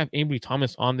 49ers didn't have Ambry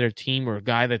Thomas on their team, or a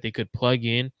guy that they could plug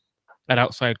in at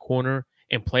outside corner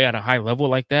and play at a high level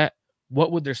like that,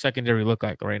 what would their secondary look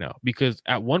like right now? Because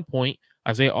at one point,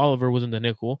 Isaiah Oliver was in the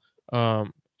nickel,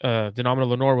 Denomina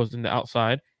Lenore was in the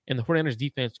outside, and the 49ers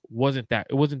defense wasn't that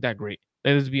great.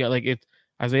 That is, be like, it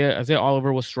Isaiah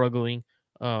Oliver was struggling.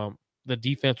 The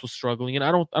defense was struggling, and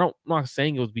I'm not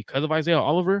saying it was because of Isaiah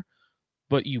Oliver,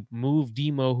 but you move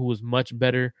Demo, who was much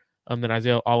better than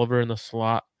Isaiah Oliver in the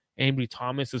slot. Ambry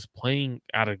Thomas is playing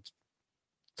at a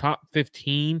top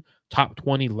 15, top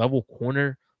 20 level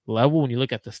corner level when you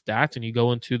look at the stats and you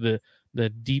go into the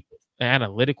deep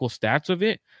analytical stats of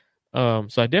it. So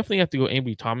I definitely have to go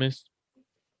Ambry Thomas.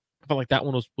 I felt like that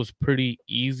one was pretty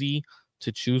easy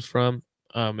to choose from.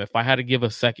 If I had to give a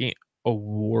second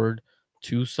award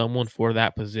to someone for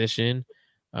that position,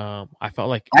 I felt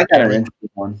like I got an interesting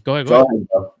one. Go ahead. Bro.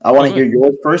 I want to hear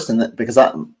yours first, and then, because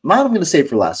mine I'm going to save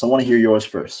for last. So I want to hear yours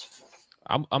first.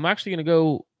 I'm actually going to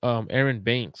go Aaron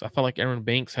Banks. I felt like Aaron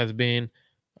Banks has been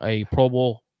a Pro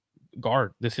Bowl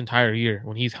guard this entire year.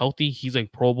 When he's healthy, he's a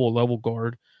Pro Bowl level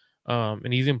guard,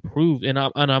 and he's improved.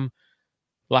 And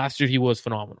last year he was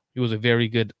phenomenal. He was a very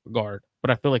good guard,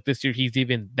 but I feel like this year he's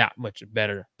even that much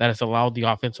better. That has allowed the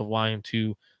offensive line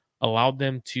to allow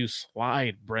them to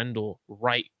slide Brendel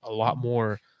right a lot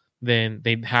more than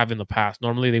they have in the past.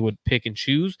 Normally they would pick and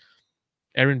choose.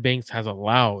 Aaron Banks has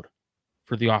allowed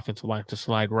for the offensive line to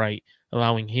slide right,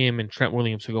 allowing him and Trent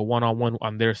Williams to go one-on-one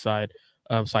on their side.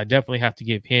 So I definitely have to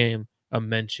give him a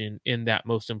mention in that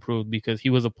most improved, because he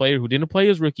was a player who didn't play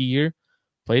his rookie year,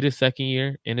 played his second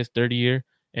year, in his third year,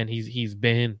 and he's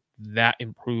been that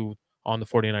improved on the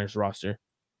 49ers roster.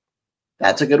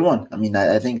 That's a good one. I mean,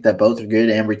 I think that both are good.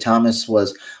 Ambry Thomas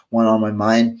was one on my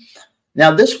mind.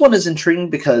 Now, this one is intriguing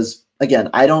because, again,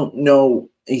 I don't know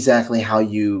exactly how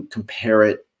you compare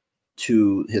it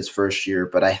to his first year,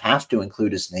 but I have to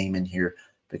include his name in here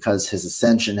because his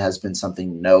ascension has been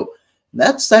something to note.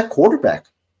 That's that quarterback.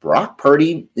 Brock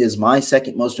Purdy is my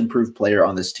second most improved player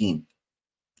on this team,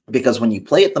 because when you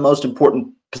play at the most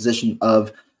important position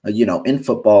of, in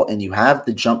football, and you have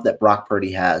the jump that Brock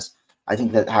Purdy has, I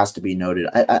think that has to be noted.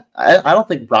 I don't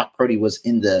think Brock Purdy was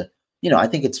in the, I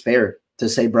think it's fair to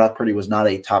say Brock Purdy was not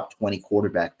a top 20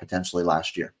 quarterback potentially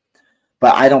last year.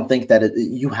 But I don't think that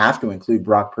you have to include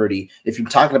Brock Purdy. If you're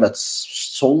talking about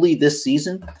solely this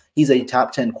season, he's a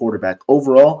top 10 quarterback.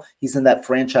 Overall, he's in that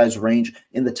franchise range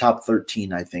in the top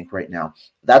 13, I think, right now.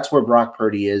 That's where Brock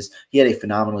Purdy is. He had a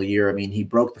phenomenal year. I mean, he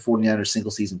broke the 49ers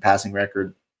single-season passing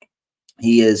record.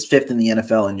 He is fifth in the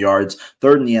NFL in yards,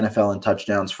 third in the NFL in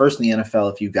touchdowns, first in the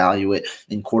NFL if you value it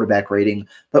in quarterback rating.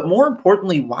 But more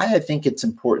importantly, why I think it's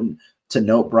important to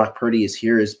note Brock Purdy is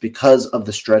here is because of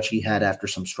the stretch he had after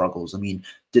some struggles. I mean,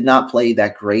 did not play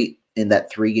that great in that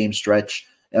 3-game stretch.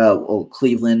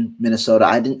 Cleveland, Minnesota.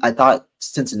 I thought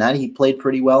Cincinnati he played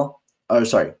pretty well.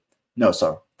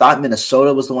 Thought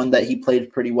Minnesota was the one that he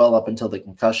played pretty well up until the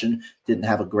concussion. Didn't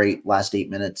have a great last 8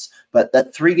 minutes. But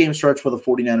that 3-game stretch where the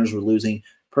 49ers were losing,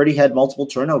 Purdy had multiple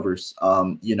turnovers,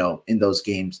 in those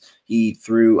games. He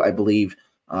threw, I believe,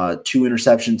 2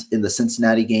 interceptions in the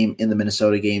Cincinnati game, in the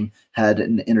Minnesota game, had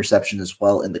an interception as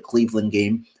well in the Cleveland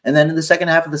game. And then in the second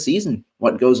half of the season,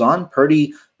 what goes on?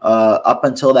 Purdy, up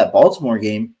until that Baltimore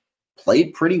game,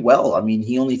 played pretty well. I mean,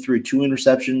 he only threw 2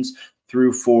 interceptions,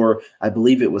 threw for, I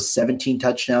believe it was 17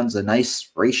 touchdowns, a nice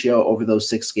ratio over those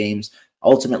 6 games,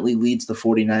 ultimately leads the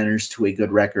 49ers to a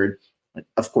good record.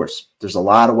 Of course, there's a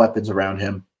lot of weapons around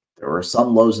him. There were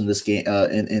some lows in this game,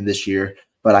 in this year,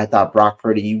 but I thought Brock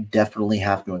Purdy, you definitely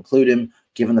have to include him,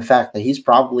 given the fact that he's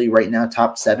probably right now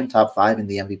top 7, top 5 in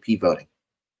the MVP voting.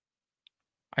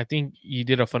 I think you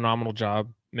did a phenomenal job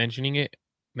mentioning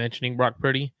Brock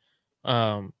Purdy,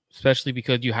 especially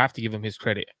because you have to give him his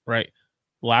credit, right?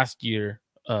 Last year,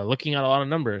 looking at a lot of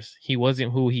numbers, he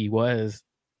wasn't who he was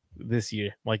this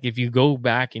year. Like, if you go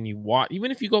back and you watch, even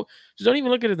if you go, just don't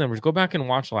even look at his numbers. Go back and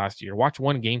watch last year. Watch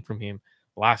one game from him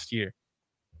last year.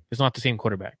 It's not the same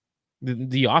quarterback.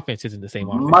 The offense isn't the same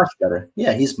offense. Much better.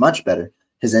 Yeah, he's much better.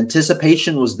 His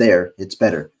anticipation was there. It's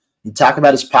better. You talk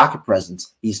about his pocket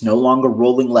presence. He's no longer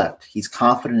rolling left. He's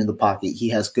confident in the pocket. He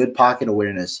has good pocket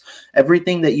awareness.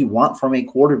 Everything that you want from a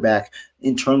quarterback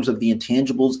in terms of the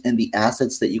intangibles and the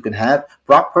assets that you can have,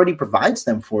 Brock Purdy provides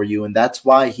them for you, and that's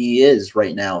why he is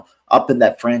right now up in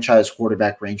that franchise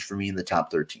quarterback range for me in the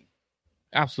top 13.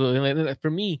 Absolutely.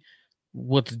 For me,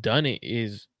 what's done it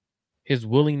is his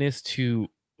willingness to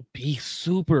be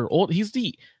super old.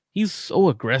 He's so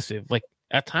aggressive. Like,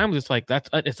 at times it's like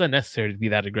it's unnecessary to be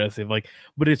that aggressive. Like,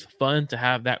 but it's fun to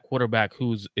have that quarterback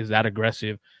is that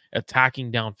aggressive,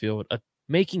 attacking downfield,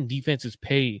 making defenses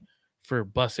pay for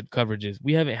busted coverages.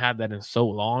 We haven't had that in so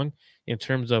long in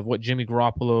terms of what Jimmy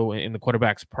Garoppolo and the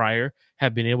quarterbacks prior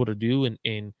have been able to do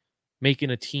in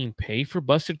making a team pay for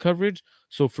busted coverage.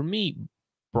 So for me,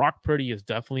 Brock Purdy is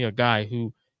definitely a guy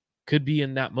who could be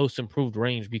in that most improved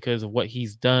range because of what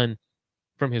he's done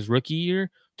from his rookie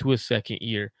year to his second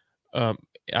year.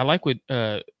 I like what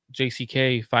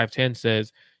JCK 510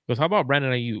 says. He goes, how about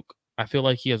Brandon Ayuk? I feel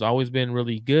like he has always been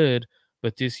really good,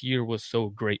 but this year was so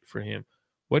great for him.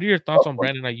 What are your thoughts on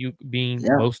Brandon Ayuk being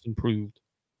most improved?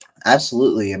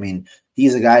 Absolutely. I mean,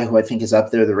 he's a guy who I think is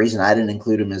up there. The reason I didn't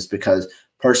include him is because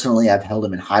personally I've held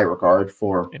him in high regard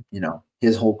for,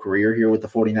 his whole career here with the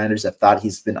 49ers. I've thought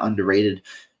he's been underrated,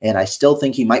 and I still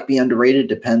think he might be underrated.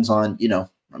 Depends on, he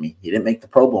didn't make the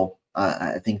Pro Bowl.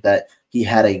 I think that he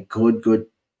had a good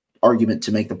argument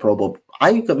to make the Pro Bowl.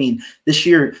 I mean, this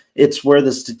year it's where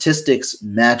the statistics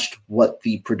matched what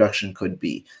the production could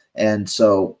be. And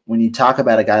so when you talk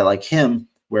about a guy like him,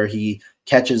 where he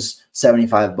catches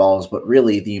 75 balls, but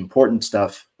really the important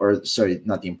stuff,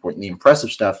 the impressive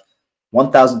stuff,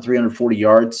 1,340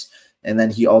 yards. And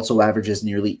then he also averages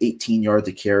nearly 18 yards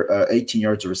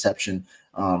of reception,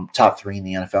 top 3 in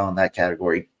the NFL in that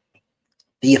category.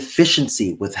 The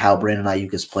efficiency with how Brandon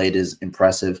Ayuk has played is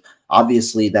impressive.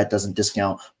 Obviously, that doesn't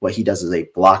discount what he does as a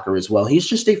blocker as well. He's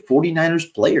just a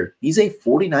 49ers player. He's a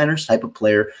 49ers type of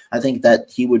player. I think that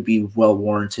he would be well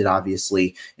warranted,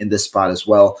 obviously, in this spot as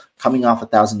well. Coming off a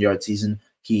 1,000-yard season,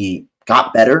 he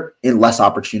got better in less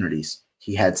opportunities.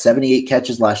 He had 78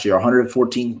 catches last year,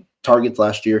 114 targets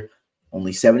last year,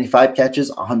 only 75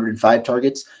 catches, 105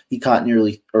 targets. He caught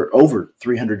over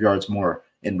 300 yards more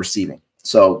in receiving.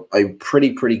 So a pretty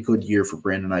good year for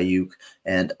Brandon Ayuk.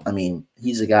 And, I mean,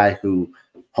 he's a guy who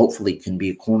hopefully can be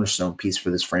a cornerstone piece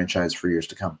for this franchise for years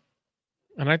to come.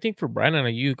 And I think for Brandon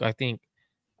Ayuk, I think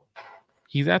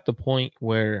he's at the point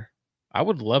where I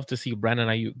would love to see Brandon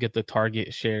Ayuk get the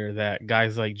target share that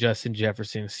guys like Justin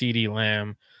Jefferson, CeeDee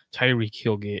Lamb, Tyreek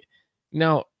Hill get.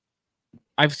 Now,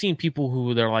 I've seen people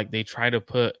who they try to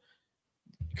put,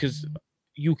 because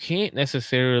you can't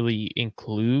necessarily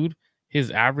include his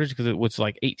average because it was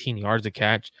like 18 yards a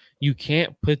catch. You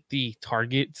can't put the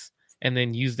targets and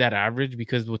then use that average,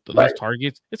 because with those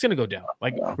targets, it's going to go down.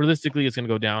 Like, realistically, it's going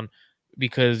to go down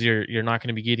because you're not going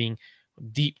to be getting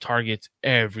deep targets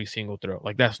every single throw.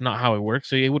 Like, that's not how it works.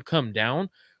 So it would come down,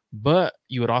 but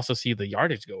you would also see the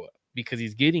yardage go up because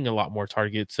he's getting a lot more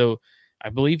targets. So I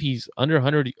believe he's under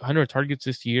 100 targets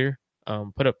this year,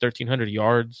 put up 1,300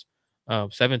 yards,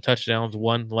 7 touchdowns,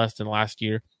 1 less than last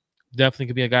year. Definitely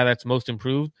could be a guy that's most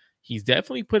improved. He's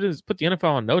definitely put the NFL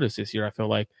on notice this year, I feel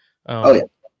like.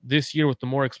 This year with the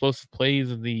more explosive plays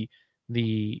and the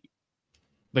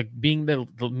being the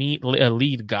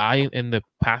lead guy in the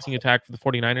passing attack for the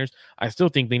 49ers, I still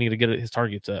think they need to get his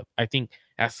targets up. I think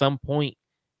at some point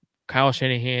Kyle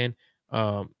Shanahan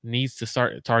needs to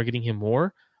start targeting him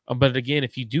more. But again,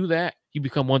 if you do that, you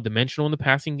become one-dimensional in the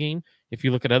passing game. If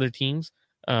you look at other teams,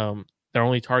 they're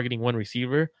only targeting one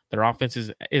receiver. Their offense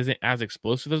isn't as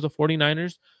explosive as the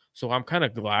 49ers. So I'm kind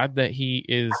of glad that he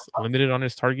is limited on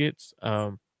his targets,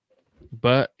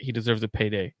 but he deserves a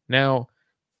payday. Now,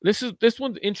 this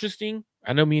one's interesting.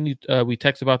 I know me and you, we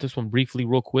texted about this one briefly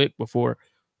real quick before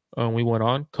we went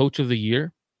on. Coach of the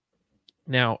Year.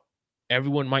 Now,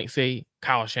 everyone might say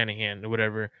Kyle Shanahan or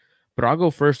whatever, but I'll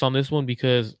go first on this one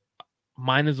because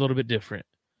mine is a little bit different.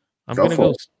 I'm going to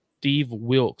go Steve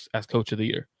Wilks as Coach of the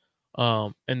Year.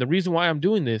 And the reason why I'm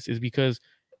doing this is because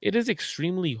it is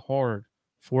extremely hard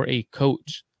for a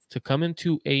coach to come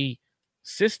into a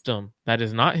system that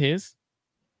is not his,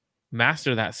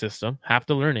 master that system, have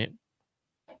to learn it,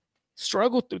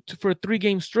 struggle for a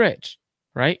 3-game stretch,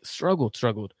 right?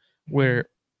 Struggled, where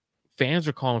fans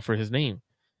are calling for his name.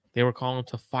 They were calling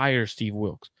to fire Steve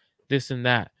Wilks, this and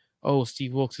that. Oh,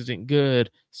 Steve Wilks isn't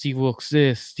good. Steve Wilks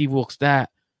this, Steve Wilks that.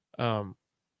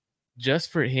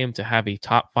 Just for him to have a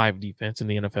top 5 defense in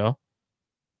the NFL,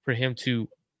 for him to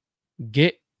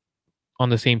get on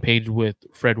the same page with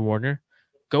Fred Warner,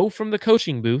 go from the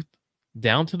coaching booth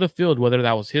down to the field, whether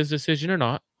that was his decision or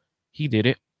not, he did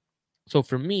it. So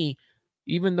for me,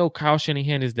 even though Kyle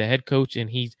Shanahan is the head coach and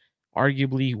he's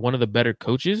arguably one of the better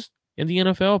coaches in the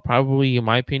NFL, probably in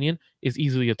my opinion, is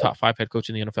easily a top 5 head coach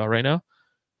in the NFL right now,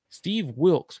 Steve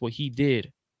Wilks, what he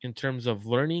did in terms of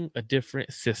learning a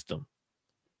different system,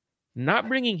 not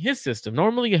bringing his system.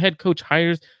 Normally a head coach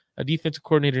hires a defensive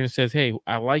coordinator and says, hey,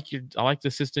 I like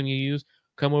the system you use.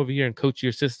 Come over here and coach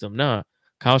your system. Nah,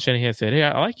 Kyle Shanahan said, hey,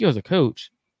 I like you as a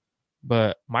coach,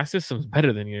 but my system's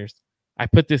better than yours. I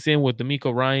put this in with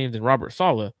D'Amico Ryans and Robert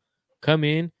Saleh. Come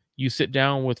in, you sit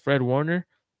down with Fred Warner.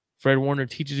 Fred Warner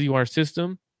teaches you our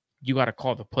system. You got to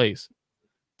call the plays.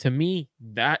 To me,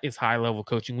 that is high-level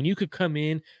coaching. When you could come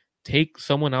in, take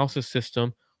someone else's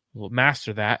system,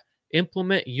 master that,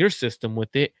 implement your system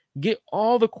with it, get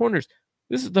all the corners.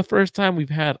 This is the first time we've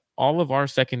had all of our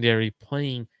secondary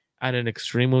playing at an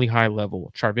extremely high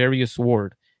level. Charvarius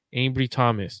Ward, Ambry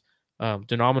Thomas,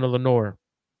 Denomina Lenore,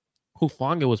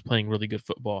 Hufanga was playing really good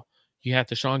football. You had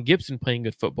Tashawn Gibson playing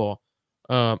good football.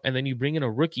 And then you bring in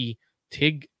a rookie,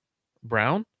 Tig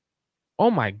Brown.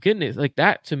 Oh my goodness. Like,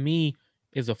 that to me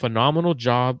is a phenomenal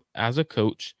job as a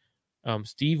coach.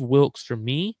 Steve Wilks, for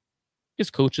me, is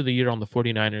coach of the year on the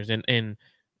 49ers. And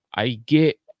I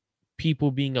get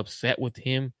people being upset with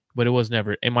him, but it was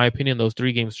never, in my opinion, those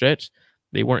 3-game stretch,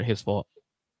 they weren't his fault.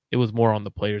 It was more on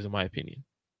the players, in my opinion.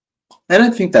 And I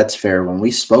think that's fair. When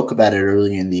we spoke about it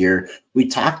early in the year, we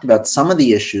talked about some of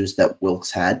the issues that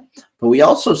Wilks had, but we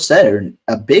also said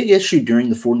a big issue during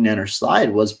the 49ers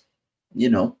slide was,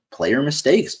 player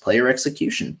mistakes, player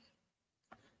execution.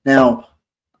 Now,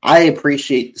 I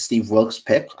appreciate the Steve Wilks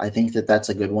pick. I think that that's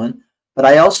a good one, but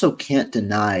I also can't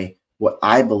deny what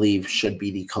I believe should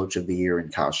be the coach of the year in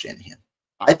Kyle Shanahan.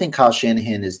 I think Kyle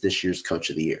Shanahan is this year's coach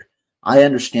of the year. I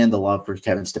understand the love for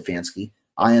Kevin Stefanski.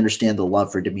 I understand the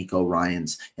love for D'Amico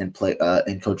Ryans and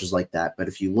coaches like that. But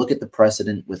if you look at the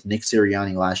precedent with Nick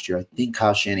Sirianni last year, I think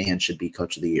Kyle Shanahan should be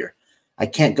coach of the year. I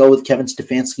can't go with Kevin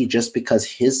Stefanski just because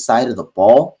his side of the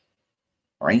ball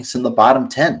ranks in the bottom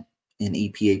 10 in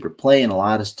EPA per play and a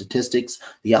lot of statistics.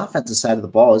 The offensive side of the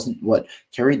ball isn't what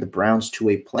carried the Browns to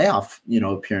a playoff,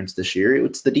 appearance this year.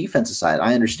 It's the defensive side.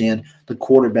 I understand the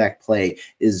quarterback play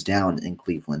is down in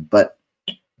Cleveland, but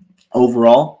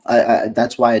overall,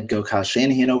 that's why I'd go Kyle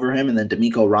Shanahan over him, and then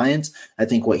D'Amico Ryans. I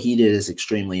think what he did is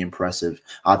extremely impressive.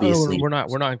 Obviously, we're not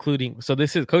including. So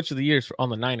this is coach of the year on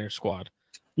the Niners squad.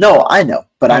 No, I know,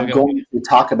 but I'm going to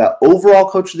talk about overall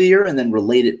coach of the year and then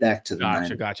relate it back to the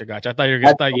Niners. Gotcha. I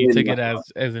thought you took it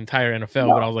as entire NFL,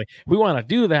 but I was like, if we want to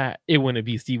do that, it wouldn't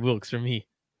be Steve Wilks for me.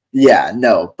 Yeah,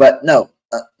 no.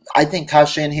 I think Kyle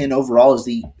Shanahan overall is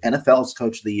the NFL's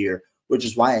coach of the year, which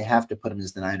is why I have to put him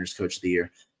as the Niners coach of the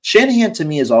year. Shanahan, to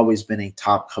me, has always been a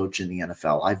top coach in the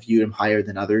NFL. I viewed him higher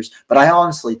than others, but I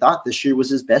honestly thought this year was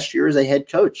his best year as a head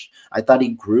coach. I thought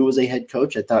he grew as a head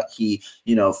coach. I thought he,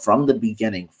 from the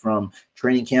beginning, from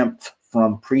training camp,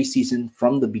 from preseason,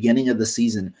 from the beginning of the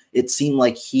season, it seemed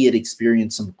like he had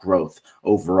experienced some growth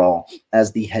overall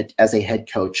as a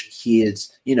head coach. He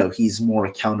is, he's more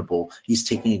accountable. He's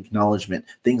taking acknowledgement,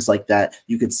 things like that.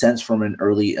 You could sense from an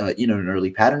early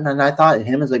pattern. And I thought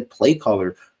him as a play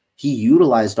caller, he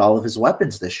utilized all of his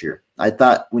weapons this year. I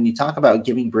thought when you talk about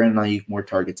giving Brandon Ayuk more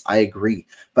targets, I agree.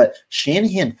 But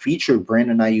Shanahan featured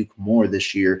Brandon Ayuk more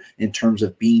this year in terms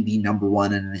of being the number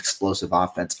one in an explosive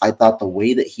offense. I thought the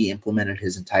way that he implemented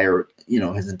his entire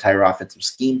offensive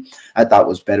scheme, I thought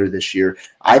was better this year.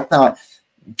 I thought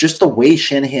just the way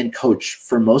Shanahan coached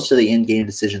for most of the in-game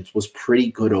decisions was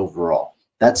pretty good overall.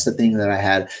 That's the thing that I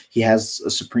had. He has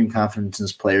a supreme confidence in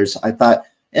his players. I thought,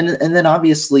 and then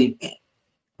obviously,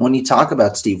 when you talk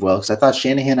about Steve Wilks, I thought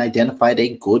Shanahan identified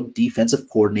a good defensive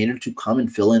coordinator to come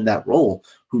and fill in that role,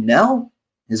 who now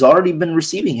has already been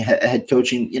receiving head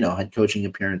coaching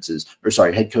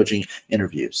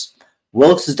interviews.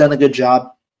 Wilks has done a good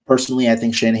job. Personally, I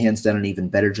think Shanahan's done an even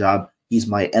better job. He's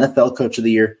my NFL coach of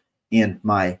the year and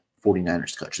my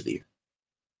 49ers coach of the year.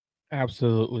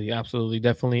 Absolutely.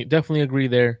 Definitely agree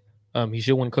there. He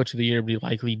should win coach of the year, but he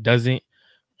likely doesn't.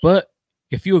 But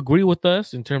if you agree with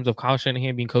us in terms of Kyle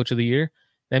Shanahan being coach of the year,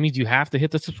 that means you have to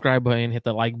hit the subscribe button, hit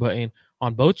the like button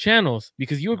on both channels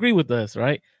because you agree with us,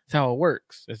 right? It's how it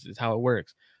works. It's how it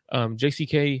works.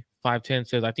 JCK510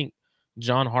 says, I think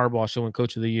John Harbaugh should win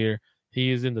coach of the year.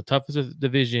 He is in the toughest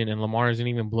division, and Lamar isn't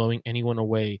even blowing anyone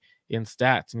away in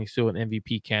stats, and he's still an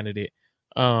MVP candidate.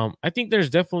 I think there's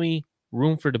definitely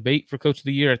room for debate for coach of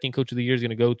the year. I think coach of the year is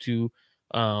going to go to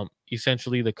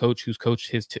essentially the coach who's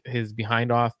coached his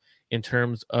behind off in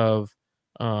terms of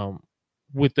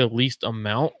with the least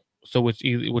amount. So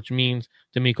which means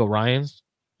D'Amico Ryans,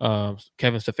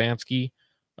 Kevin Stefanski,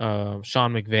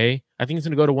 Sean McVay. I think it's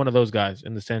going to go to one of those guys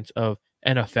in the sense of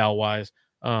NFL wise.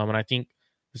 And I think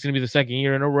it's going to be the second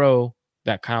year in a row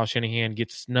that Kyle Shanahan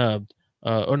gets snubbed.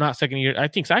 Or not second year. I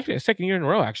think it's actually a second year in a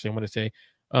row, actually, I'm going to say.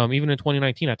 Even in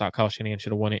 2019, I thought Kyle Shanahan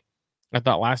should have won it. I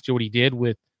thought last year what he did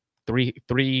with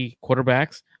three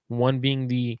quarterbacks, one being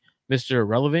the Mr.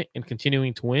 Irrelevant and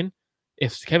continuing to win.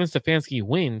 If Kevin Stefanski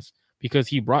wins because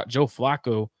he brought Joe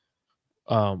Flacco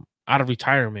out of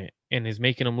retirement and is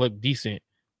making him look decent,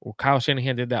 Well, Kyle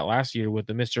Shanahan did that last year with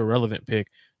the Mr. Irrelevant pick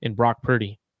in Brock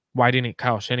Purdy. Why didn't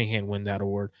Kyle Shanahan win that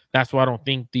award? That's why I don't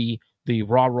think the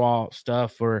raw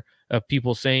stuff or of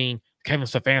people saying Kevin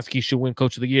Stefanski should win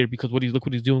Coach of the Year because look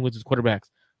what he's doing with his quarterbacks.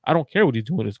 I don't care what he's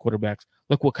doing with his quarterbacks.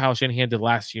 Look what Kyle Shanahan did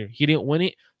last year. He didn't win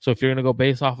it. So if you're going to go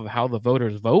based off of how the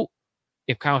voters vote,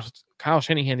 if Kyle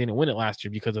Shanahan didn't win it last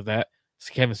year because of that,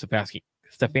 Kevin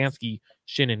Stefanski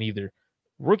shouldn't either.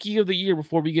 Rookie of the Year,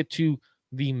 before we get to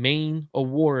the main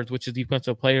awards, which is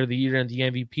Defensive Player of the Year and the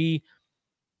MVP,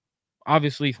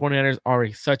 obviously 49ers are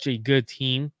such a good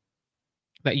team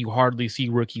that you hardly see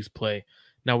rookies play.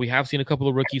 Now, we have seen a couple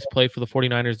of rookies play for the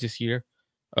 49ers this year.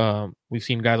 We've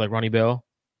seen guys like Ronnie Bell.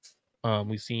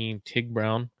 We've seen Tig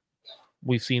Brown.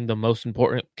 We've seen the most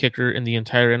important kicker in the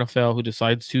entire NFL who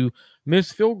decides to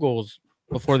miss field goals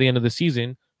before the end of the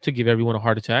season to give everyone a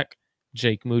heart attack,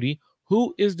 Jake Moody.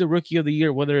 Who is the Rookie of the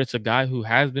Year, whether it's a guy who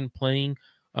has been playing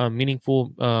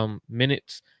meaningful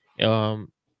minutes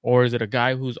or is it a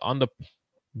guy who's on the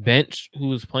bench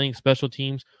who is playing special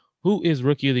teams? Who is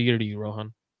Rookie of the Year to you,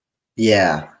 Rohan?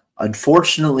 Yeah.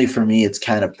 Unfortunately for me, it's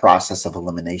kind of process of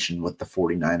elimination with the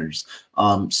 49ers.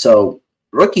 So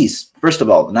rookies, first of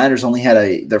all, the Niners only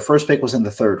had their first pick was in the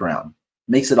 3rd round.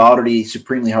 Makes it already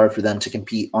supremely hard for them to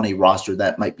compete on a roster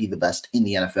that might be the best in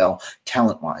the NFL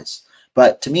talent-wise.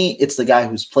 But to me, it's the guy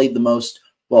who's played the most,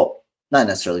 well, not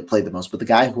necessarily played the most, but the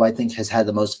guy who I think has had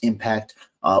the most impact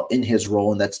in his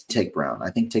role, and that's Tig Brown. I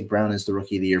think Tig Brown is the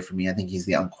Rookie of the Year for me. I think he's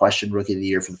the unquestioned Rookie of the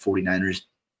Year for the 49ers.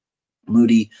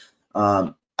 Moody,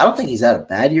 I don't think he's had a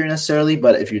bad year necessarily,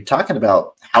 but if you're talking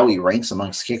about how he ranks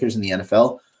amongst kickers in the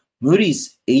NFL,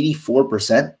 Moody's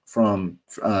 84% from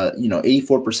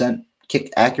 84%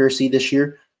 kick accuracy this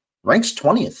year, ranks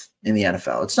 20th in the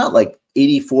NFL. It's not like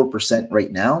 84%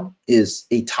 right now is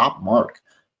a top mark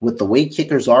with the way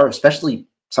kickers are, especially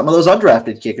some of those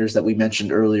undrafted kickers that we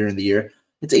mentioned earlier in the year.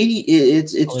 It's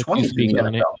 20th in the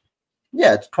NFL.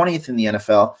 Yeah, it's 20th in the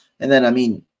NFL. And then, I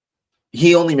mean,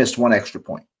 he only missed one extra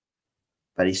point,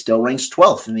 but he still ranks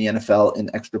 12th in the NFL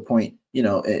in extra point,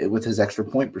 with his extra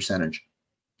point percentage.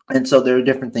 And so there are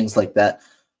different things like that.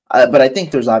 But I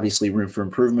think there's obviously room for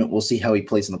improvement. We'll see how he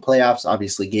plays in the playoffs.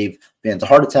 Obviously gave Vance a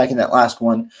heart attack in that last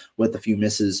one with a few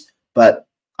misses. But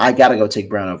I got to go take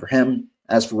Brown over him.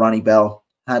 As for Ronnie Bell,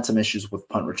 had some issues with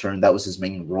punt return. That was his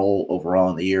main role overall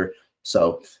in the year.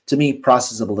 So to me,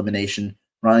 process of elimination,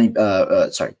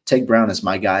 Tig Brown is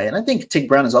my guy. And I think Tig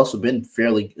Brown has also been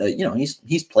fairly,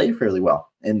 he's played fairly well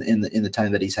in the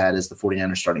time that he's had as the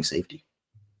 49ers starting safety.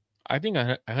 I think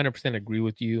I 100% agree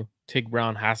with you. Tig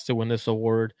Brown has to win this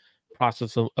award,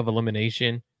 process of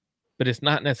elimination, but it's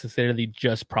not necessarily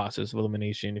just process of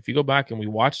elimination. If you go back and we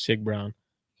watch Tig Brown,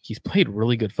 he's played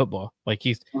really good football. Like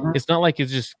it's not like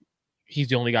he's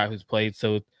the only guy who's played,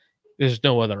 so there's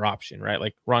no other option, right?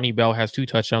 Like Ronnie Bell has 2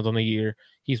 touchdowns on the year.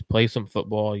 He's played some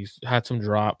football. He's had some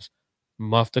drops,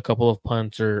 muffed a couple of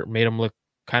punts or made him look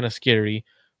kind of scary.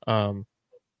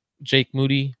 Jake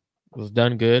Moody was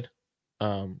done good.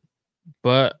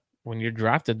 But when you're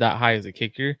drafted that high as a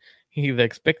kicker, the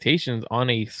expectations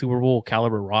on a Super Bowl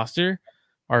caliber roster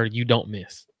are you don't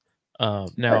miss.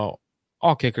 Now,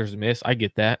 all kickers miss. I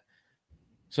get that.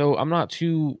 So I'm not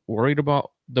too worried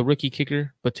about the rookie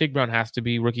kicker, but Tig Brown has to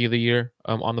be Rookie of the Year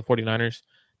on the 49ers.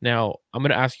 Now, I'm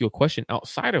going to ask you a question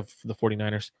outside of the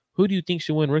 49ers. Who do you think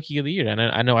should win Rookie of the Year? And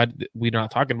I know we're not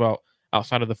talking about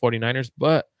outside of the 49ers,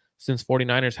 but since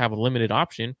 49ers have a limited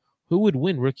option, who would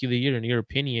win Rookie of the Year in your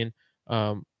opinion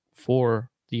for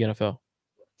the NFL?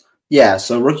 Yeah,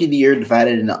 so Rookie of the Year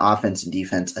divided into offense and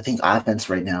defense. I think offense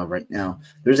right now,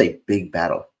 there's a big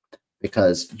battle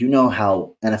because you know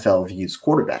how NFL views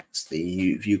quarterbacks.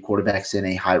 They view quarterbacks in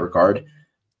a high regard.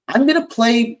 I'm going to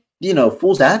play,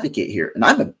 fool's advocate here, and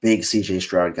I'm a big CJ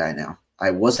Stroud guy now.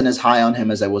 I wasn't as high on him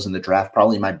as I was in the draft.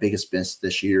 Probably my biggest miss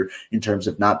this year in terms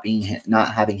of not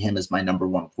having him as my number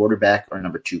 1 quarterback or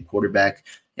number 2 quarterback.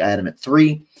 I had him at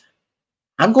 3.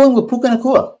 I'm going with Puka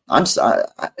Nacua.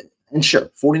 And sure,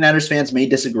 49ers fans may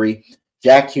disagree.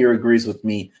 Jack here agrees with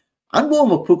me. I'm going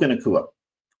with Puka Nacua.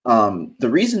 The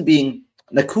reason being,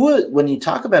 Nacua, when you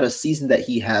talk about a season that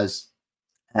he has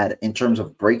had in terms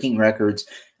of breaking records,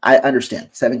 I understand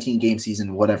 17-game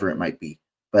season, whatever it might be.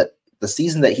 But the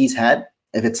season that he's had,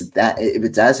 if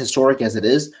it's as historic as it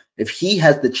is, if he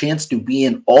has the chance to be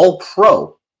an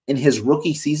all-pro in his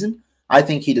rookie season, I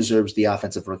think he deserves the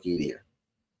Offensive Rookie of the Year.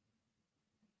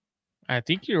 I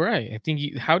think you're right. I think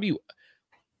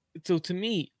so to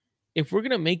me, if we're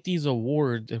going to make these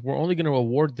awards, if we're only going to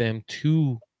award them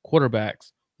to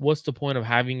quarterbacks, what's the point of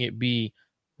having it be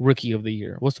Rookie of the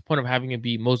Year? What's the point of having it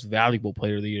be Most Valuable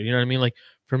Player of the Year? You know what I mean? Like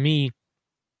for me,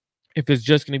 if it's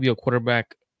just going to be a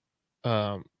quarterback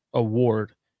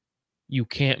award, you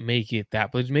can't make it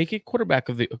that, but make it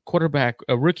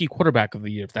a rookie quarterback of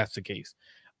the year if that's the case.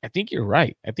 I think you're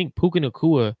right. I think Puka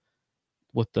Nacua,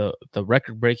 with the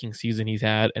record-breaking season he's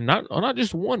had, and not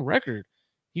just one record,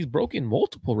 he's broken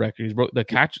multiple records. He broke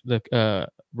the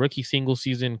rookie single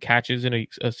season catches in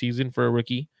a season for a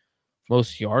rookie,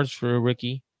 most yards for a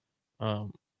rookie.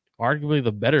 Arguably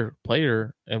the better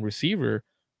player and receiver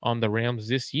on the Rams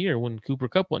this year when Cooper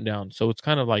Kupp went down. So it's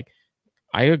kind of like,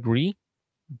 I agree,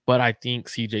 but I think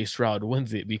CJ Stroud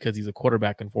wins it because he's a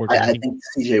quarterback, unfortunately. I think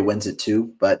CJ wins it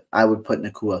too, but I would put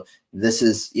Nacua. This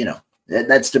is,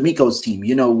 that's D'Amico's team.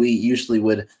 We usually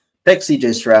would pick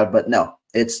CJ Stroud, but no,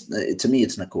 to me,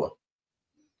 it's Nacua.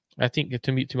 I think,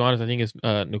 to be honest, I think it's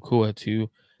Nacua too.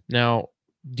 Now,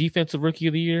 defensive rookie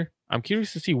of the year, I'm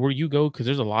curious to see where you go because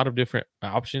there's a lot of different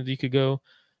options you could go.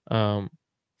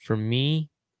 For me,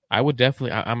 I would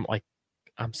definitely.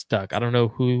 I'm stuck. I don't know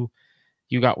who.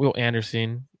 You got Will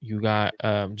Anderson. You got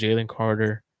Jalen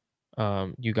Carter.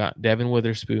 You got Devin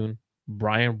Witherspoon.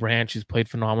 Brian Branch has played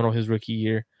phenomenal his rookie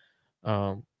year.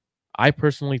 I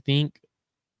personally think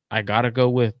I gotta go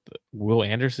with Will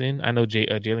Anderson. I know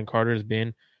Jalen Carter has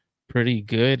been pretty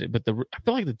good, but I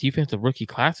feel like the defensive rookie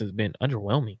class has been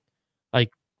underwhelming.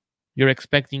 Like, you're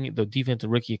expecting the defensive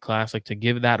rookie class to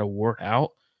give that award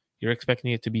out. You're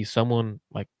expecting it to be someone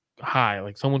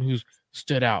high, someone who's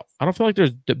stood out. I don't feel like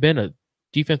there's been a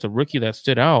defensive rookie that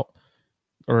stood out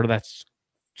or that's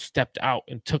stepped out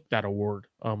and took that award.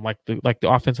 Like the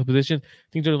offensive position, I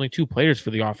think there's only two players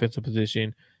for the offensive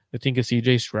position. I think it's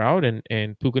CJ Stroud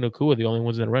and Puka Nacua, the only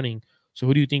ones that are running. So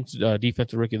who do you think's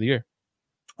defensive rookie of the year?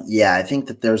 Yeah, I think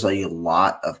that there's a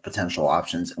lot of potential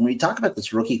options. And when you talk about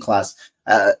this rookie class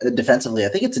defensively, I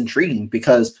think it's intriguing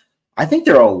because I think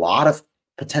there are a lot of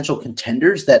potential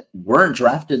contenders that weren't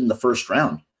drafted in the first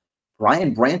round.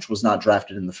 Brian Branch was not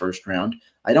drafted in the first round.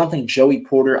 I don't think Joey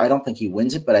Porter, I don't think he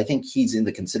wins it, but I think he's in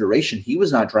the consideration. He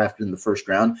was not drafted in the first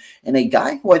round. And a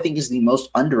guy who I think is the most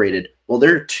underrated, well,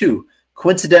 there are two.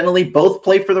 Coincidentally, both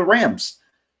play for the Rams.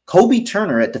 Kobe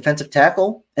Turner at defensive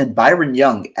tackle and Byron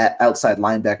Young at outside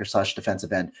linebacker /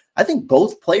 defensive end. I think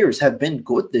both players have been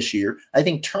good this year. I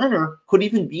think Turner could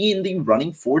even be in the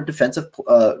running for defensive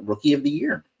rookie of the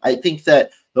year. I think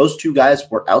that those two guys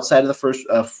were outside of the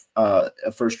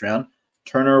first round.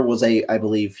 Turner was I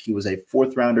believe he was a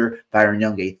 4th rounder, Byron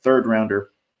Young a 3rd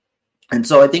rounder. And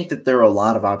so I think that there are a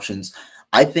lot of options.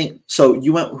 I think, so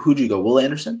who'd you go, Will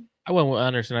Anderson? I went with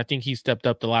Anderson. I think he stepped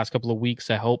up the last couple of weeks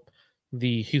to help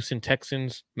the Houston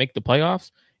Texans make the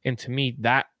playoffs. And to me,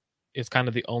 that is kind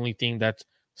of the only thing that's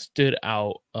stood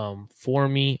out for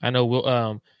me. I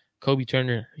know Kobe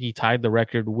Turner, he tied the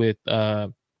record with,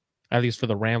 at least for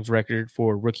the Rams record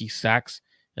for rookie sacks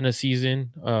in a season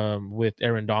with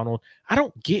Aaron Donald. I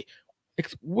don't get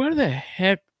where the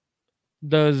heck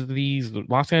does these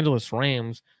Los Angeles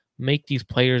Rams make these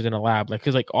players in a lab?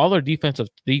 Because all their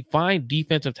they find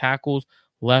defensive tackles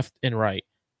left and right.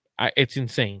 It's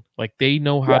insane. They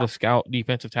know how to scout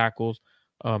defensive tackles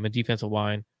and defensive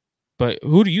line. But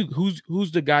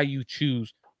who's the guy you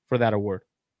choose for that award?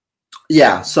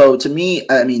 Yeah, so to me,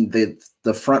 I mean,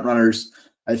 the front runners,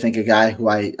 I think a guy who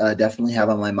I definitely have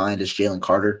on my mind is Jalen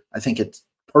Carter. I think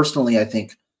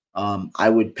I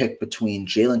would pick between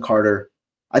Jalen Carter.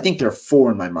 I think there are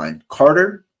 4 in my mind.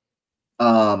 Carter,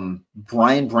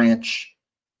 Brian Branch,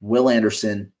 Will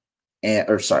Anderson,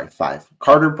 5.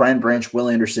 Carter, Brian Branch, Will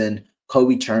Anderson,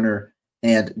 Kobe Turner,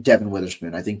 and Devin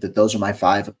Witherspoon. I think that those are my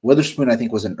 5. Witherspoon, I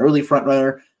think, was an early front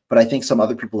runner, but I think some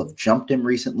other people have jumped him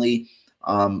recently.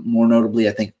 More notably,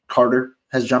 I think Carter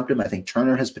has jumped him. I think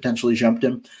Turner has potentially jumped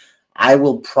him. I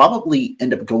will probably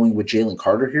end up going with Jalen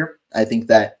Carter here. I think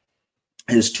that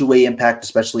his two-way impact,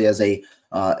 especially as a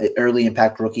early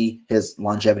impact rookie, his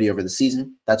longevity over the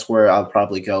season, that's where I'll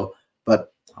probably go.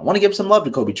 But I want to give some love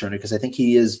to Kobe Turner because I think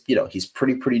he is, he's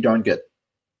pretty darn good.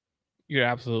 You're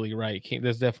absolutely right.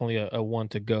 There's definitely a one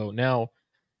to go. Now,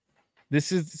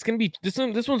 this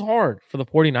one's hard for the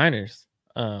 49ers.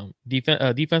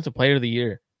 Defensive player of the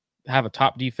year. Have a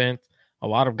top defense, a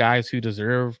lot of guys who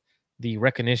deserve the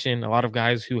recognition, a lot of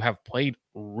guys who have played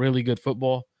really good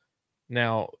football.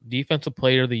 Now, defensive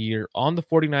player of the year on the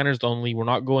 49ers only. We're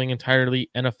not going entirely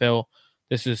NFL.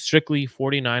 This is strictly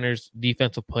 49ers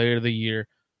defensive player of the year.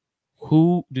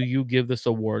 Who do you give this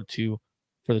award to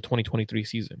for the 2023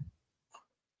 season?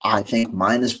 I think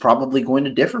mine is probably going to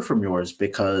differ from yours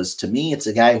because to me, it's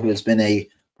a guy who has been a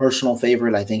personal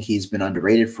favorite. I think he's been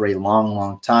underrated for a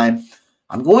long time.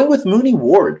 I'm going with Mooney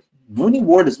Ward. Mooney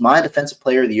Ward is my defensive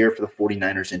player of the year for the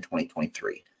 49ers in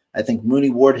 2023. I think Mooney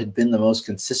Ward had been the most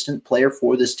consistent player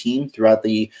for this team throughout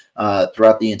the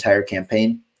entire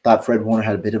campaign. Thought Fred Warner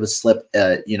had a bit of a slip,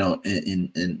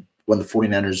 in when the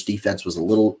 49ers defense was a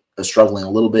little struggling a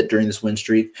little bit during this win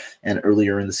streak and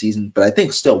earlier in the season. But I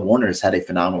think still Warner has had a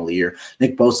phenomenal year.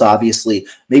 Nick Bosa, obviously,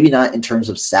 maybe not in terms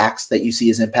of sacks that you see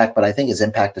his impact, but I think his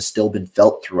impact has still been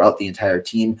felt throughout the entire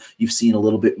team. You've seen a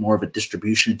little bit more of a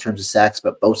distribution in terms of sacks,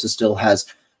 but Bosa still has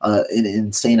an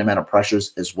insane amount of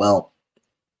pressures as well.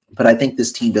 But I think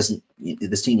this team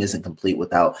isn't complete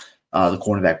without the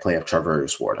cornerback play of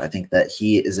Charvarius Ward. I think that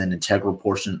he is an integral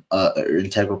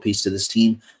piece to this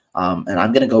team. And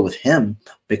I'm going to go with him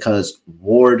because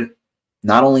Ward,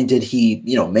 not only did he,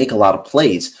 make a lot of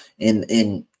plays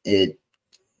in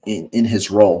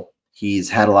his role, he's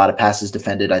had a lot of passes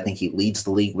defended. I think he leads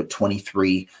the league with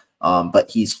 23, but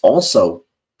he's also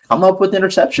come up with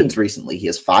interceptions recently. He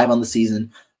has 5 on the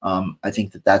season. I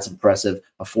think that's impressive.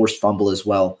 A forced fumble as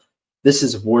well. This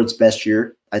is Ward's best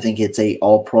year. I think it's a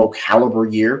all-pro caliber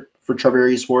year for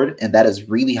Charvarius Ward, and that is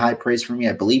really high praise for me.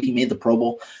 I believe he made the Pro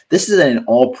Bowl. This is an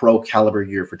all-pro caliber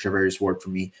year for Charvarius Ward for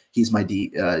me. He's my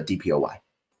DPOY.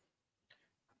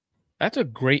 That's a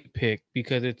great pick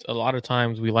because it's a lot of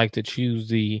times we like to choose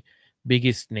the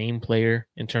biggest name player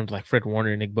in terms of like Fred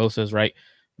Warner and Nick Bosa's, right?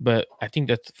 But I think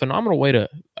that's a phenomenal way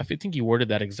I think you worded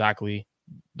that exactly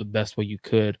the best way you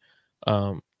could.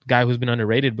 Guy who's been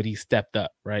underrated, but he stepped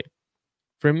up, right?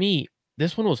 For me,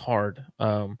 this one was hard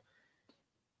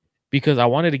because I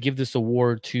wanted to give this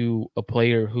award to a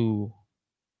player who,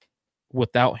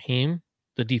 without him,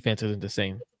 the defense isn't the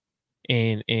same.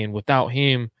 And without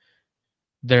him,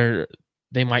 they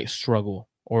might struggle,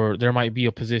 or there might be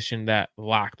a position that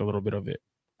lacked a little bit of it.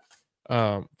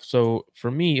 So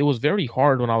for me, it was very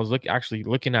hard when I was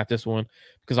looking at this one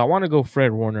because I want to go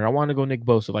Fred Warner. I want to go Nick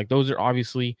Bosa. Like, those are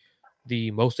obviously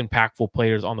the most impactful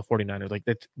players on the 49ers. Like,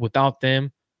 that without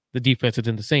them, the defense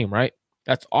isn't the same, right?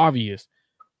 That's obvious.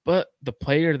 But the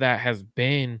player that has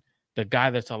been the guy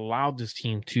that's allowed this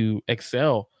team to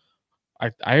excel,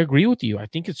 I agree with you. I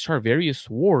think it's Charvarius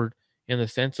Ward in the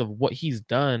sense of what he's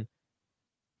done.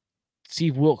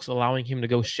 Steve Wilks allowing him to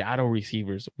go shadow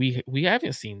receivers. We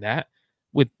haven't seen that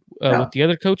with the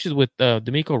other coaches. With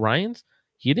DeMeco Ryans,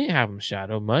 he didn't have him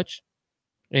shadow much.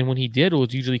 And when he did, it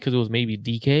was usually because it was maybe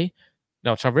DK.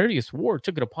 Now, Charvarius Ward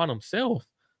took it upon himself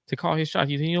to call his shot.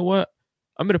 He said, you know what?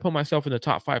 I'm going to put myself in the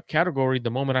top 5 category the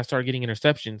moment I start getting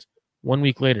interceptions. 1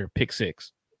 week later, pick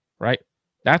 6, right?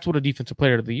 That's what a defensive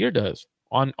player of the year does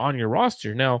on your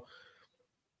roster. Now,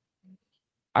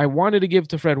 I wanted to give it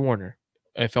to Fred Warner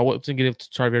if I wasn't going to give it to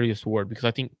Charvarius Ward because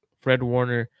I think Fred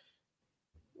Warner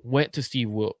went to Steve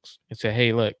Wilks and said,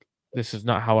 hey, look, this is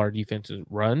not how our defense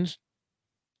runs.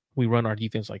 We run our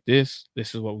defense like this.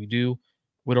 This is what we do.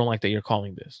 We don't like that you're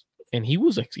calling this. And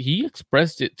he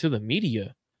expressed it to the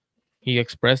media. He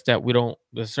expressed that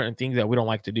there's certain things that we don't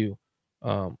like to do.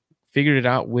 Figured it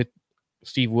out with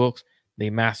Steve Wilks. They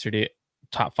mastered it.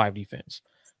 Top 5 defense.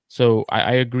 So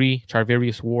I agree.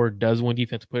 Charvarius Ward does win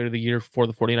Defensive Player of the Year for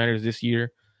the 49ers this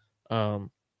year.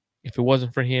 If it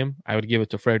wasn't for him, I would give it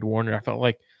to Fred Warner. I felt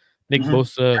like Nick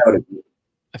Bosa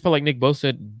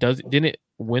didn't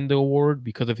win the award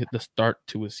because of the start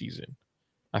to his season.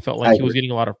 I felt like he was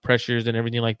getting a lot of pressures and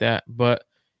everything like that, but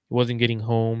he wasn't getting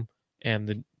home,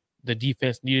 and the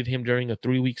defense needed him during a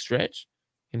 3-week stretch,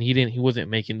 and he wasn't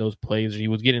making those plays. Or he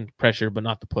was getting pressure, but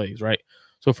not the plays, right?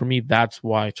 So for me, that's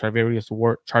why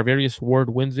Charvarius Ward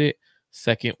wins it.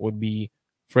 Second would be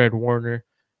Fred Warner.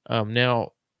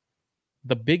 Now,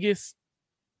 the biggest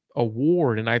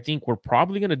award, and I think we're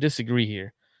probably going to disagree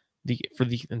here, for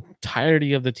the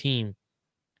entirety of the team,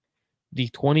 the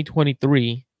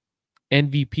 2023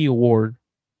 MVP award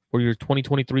for your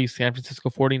 2023 San Francisco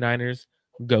 49ers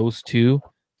goes to...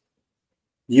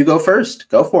 You go first.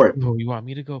 Go for it. Oh, you want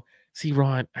me to go? See,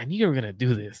 Ron, I knew you were going to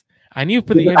do this. I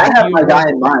have my guy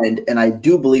in mind, and I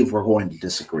do believe we're going to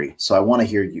disagree. So I want to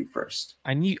hear you first.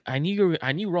 I knew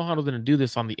Rohan was going to do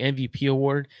this on the MVP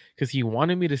award because he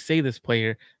wanted me to say this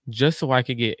player just so I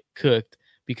could get cooked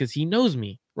because he knows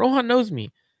me. Rohan knows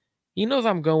me. He knows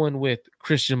I'm going with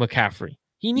Christian McCaffrey.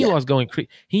 He knew I was going.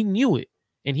 He knew it,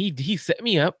 and he set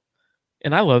me up,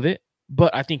 and I love it.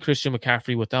 But I think Christian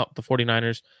McCaffrey without the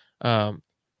 49ers,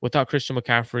 without Christian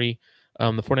McCaffrey,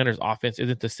 the 49ers offense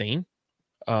isn't the same.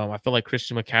 I feel like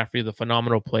Christian McCaffrey is a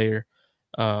phenomenal player.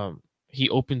 He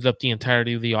opens up the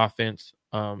entirety of the offense.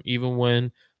 Even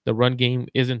when the run game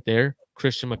isn't there,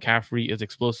 Christian McCaffrey is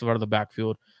explosive out of the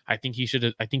backfield. I think he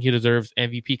deserves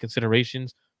MVP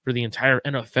considerations for the entire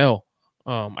NFL.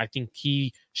 I think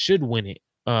he should win it.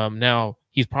 Now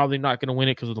he's probably not going to win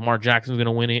it because Lamar Jackson's going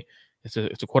to win it. It's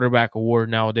a quarterback award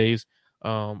nowadays.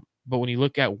 But when you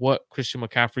look at what Christian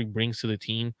McCaffrey brings to the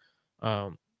team,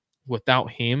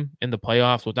 without him in the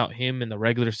playoffs, without him in the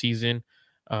regular season,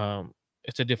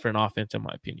 it's a different offense, in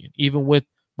my opinion. Even with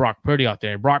Brock Purdy out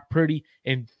there. Brock Purdy,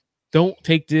 and don't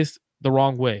take this the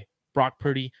wrong way, Brock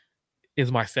Purdy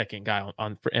is my second guy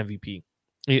on for MVP.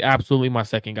 He's absolutely my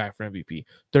second guy for MVP.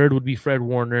 Third would be Fred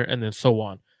Warner, and then so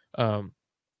on. And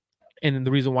then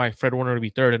the reason why Fred Warner would be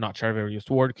third and not Charvarius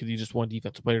Ward, because he just won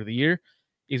Defensive Player of the Year,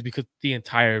 is because the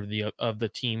entirety of the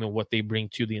team and what they bring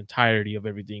to the entirety of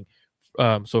everything.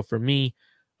 So for me,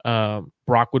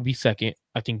 Brock would be second.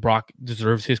 I think Brock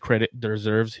deserves his credit,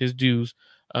 deserves his dues,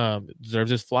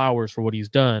 deserves his flowers for what he's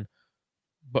done.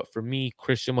 But for me,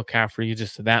 Christian McCaffrey is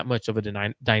just that much of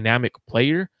a dynamic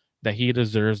player that he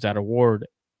deserves that award.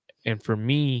 And for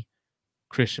me,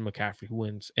 Christian McCaffrey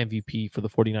wins MVP for the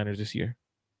 49ers this year.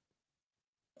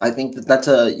 I think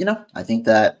I think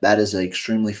that is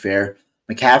extremely fair.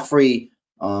 McCaffrey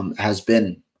has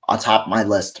been on top of my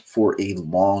list for a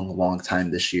long, long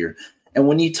time this year. And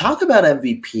when you talk about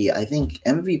MVP, I think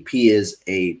MVP is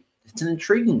it's an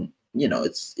intriguing,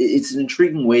 it's an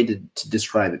intriguing way to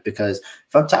describe it, because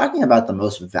if I'm talking about the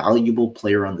most valuable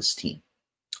player on this team,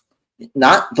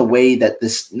 not the way that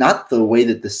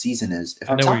the season is. If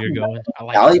I'm talking about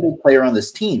a valuable player on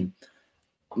this team,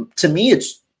 to me,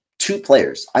 it's two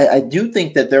players. I do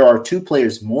think that there are two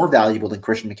players more valuable than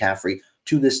Christian McCaffrey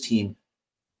to this team.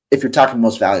 If you're talking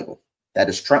most valuable, that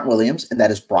is Trent Williams and that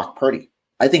is Brock Purdy.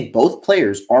 I think both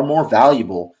players are more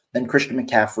valuable than Christian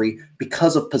McCaffrey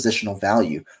because of positional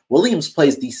value. Williams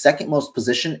plays the second most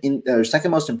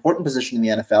important position in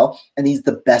the NFL, and he's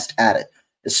the best at it,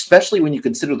 especially when you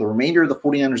consider the remainder of the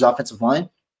 49ers offensive line.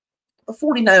 The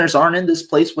 49ers aren't in this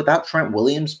place without Trent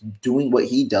Williams doing what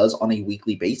he does on a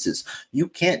weekly basis. You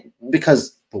can't,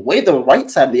 because the way the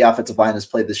right side of the offensive line has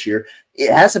played this year,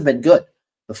 it hasn't been good.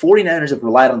 The 49ers have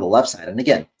relied on the left side. And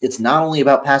again, it's not only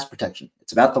about pass protection.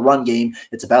 It's about the run game.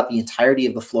 It's about the entirety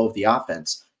of the flow of the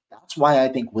offense. That's why I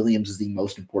think Williams is the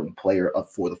most important player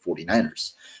for the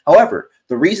 49ers. However,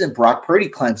 the reason Brock Purdy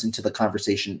climbs into the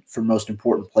conversation for most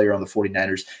important player on the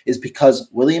 49ers is because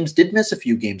Williams did miss a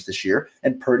few games this year,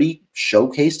 and Purdy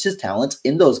showcased his talents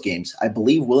in those games. I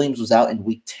believe Williams was out in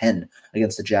week 10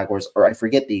 against the Jaguars, or I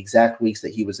forget the exact weeks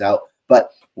that he was out,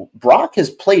 but Brock has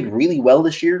played really well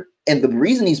this year. And the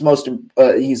reason he's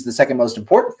the second most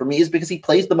important for me is because he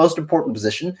plays the most important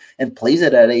position and plays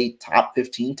it at a top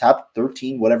 15, top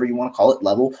 13, whatever you want to call it,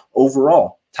 level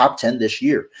overall, top 10 this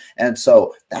year. And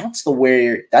so that's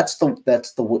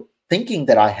the thinking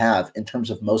that I have in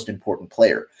terms of most important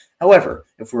player. However,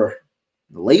 if we're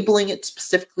labeling it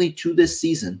specifically to this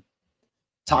season,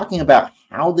 talking about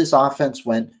how this offense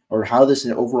went or how this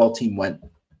overall team went,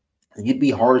 it'd be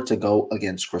hard to go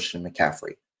against Christian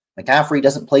McCaffrey. McCaffrey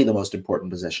doesn't play the most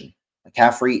important position.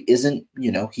 McCaffrey isn't,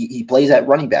 he plays at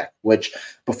running back, which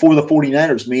before the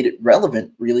 49ers made it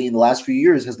relevant really in the last few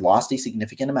years has lost a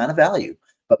significant amount of value.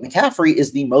 But McCaffrey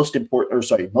is the most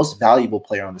valuable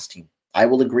player on this team. I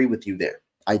will agree with you there.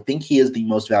 I think he is the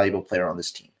most valuable player on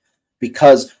this team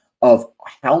because of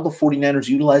how the 49ers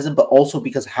utilize him, but also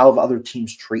because how other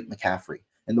teams treat McCaffrey.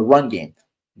 In the run game,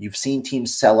 you've seen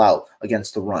teams sell out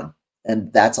against the run.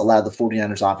 And that's allowed the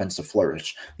 49ers offense to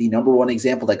flourish. The number one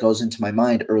example that goes into my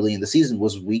mind early in the season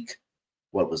was week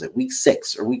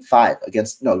 6 or week 5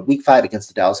 against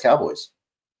the Dallas Cowboys.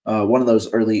 One of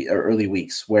those early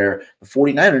weeks where the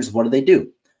 49ers, what did?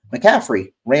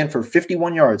 McCaffrey ran for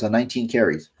 51 yards on 19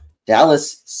 carries.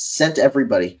 Dallas sent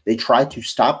everybody. They tried to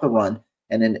stop the run.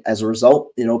 And then as a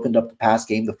result, it opened up the pass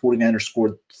game. The 49ers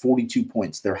scored 42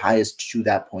 points, their highest to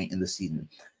that point in the season.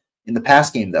 In the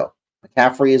pass game, though,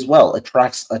 McCaffrey as well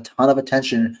attracts a ton of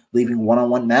attention, leaving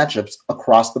one-on-one matchups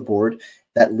across the board.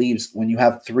 That leaves when you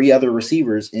have three other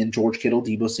receivers in George Kittle,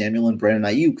 Deebo Samuel, and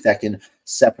Brandon Ayuk that can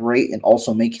separate and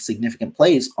also make significant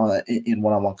plays in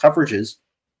one-on-one coverages.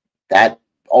 That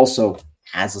also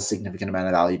has a significant amount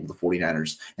of value to the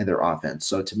 49ers and their offense.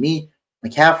 So to me,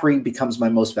 McCaffrey becomes my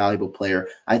most valuable player.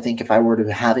 I think if I were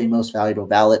to have a most valuable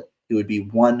ballot, it would be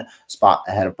one spot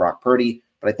ahead of Brock Purdy.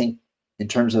 But I think in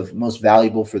terms of most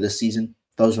valuable for this season,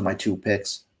 those are my two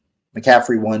picks.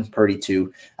 McCaffrey 1, Purdy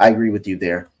 2. I agree with you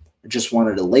there. I just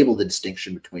wanted to label the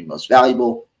distinction between most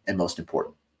valuable and most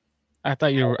important. I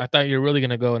thought you were really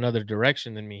gonna go another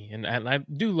direction than me, and I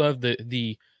do love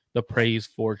the praise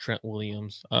for Trent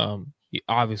Williams. He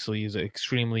obviously is an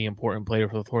extremely important player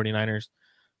for the 49ers.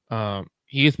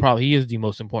 He is the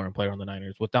most important player on the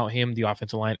Niners. Without him, the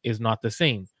offensive line is not the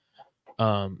same.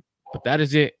 But that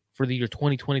is it for the year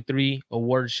 2023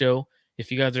 award show.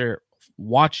 If you guys are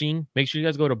watching, make sure you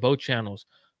guys go to both channels,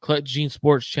 Clutch Gene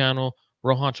Sports channel,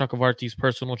 Rohan Chakravarty's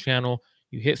personal channel.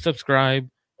 You hit subscribe,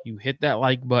 you hit that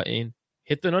like button,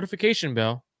 hit the notification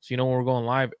bell, so you know when we're going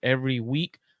live every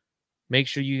week. Make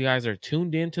sure you guys are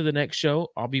tuned in to the next show.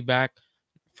 I'll be back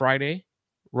Friday.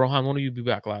 Rohan, when will you be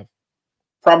back live?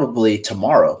 Probably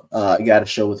tomorrow. I got a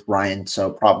show with Ryan,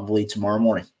 so probably tomorrow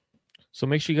morning. So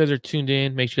make sure you guys are tuned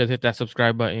in. Make sure you guys hit that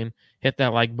subscribe button, hit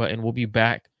that like button. We'll be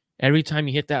back. Every time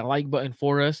you hit that like button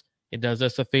for us, it does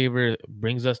us a favor. It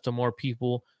brings us to more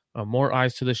people, more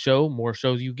eyes to the show, more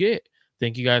shows you get.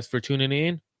 Thank you guys for tuning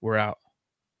in. We're out.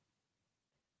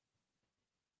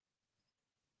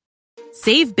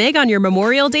 Save big on your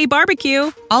Memorial Day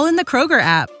barbecue, all in the Kroger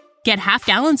app. Get half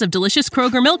gallons of delicious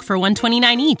Kroger milk for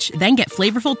 $1.29 each. Then get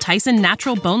flavorful Tyson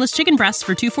natural boneless chicken breasts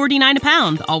for $2.49 a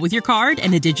pound, all with your card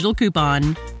and a digital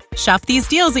coupon. Shop these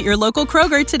deals at your local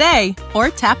Kroger today, or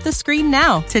tap the screen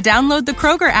now to download the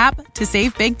Kroger app to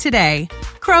save big today.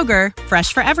 Kroger,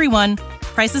 fresh for everyone.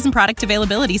 Prices and product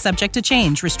availability subject to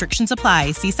change. Restrictions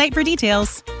apply. See site for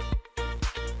details.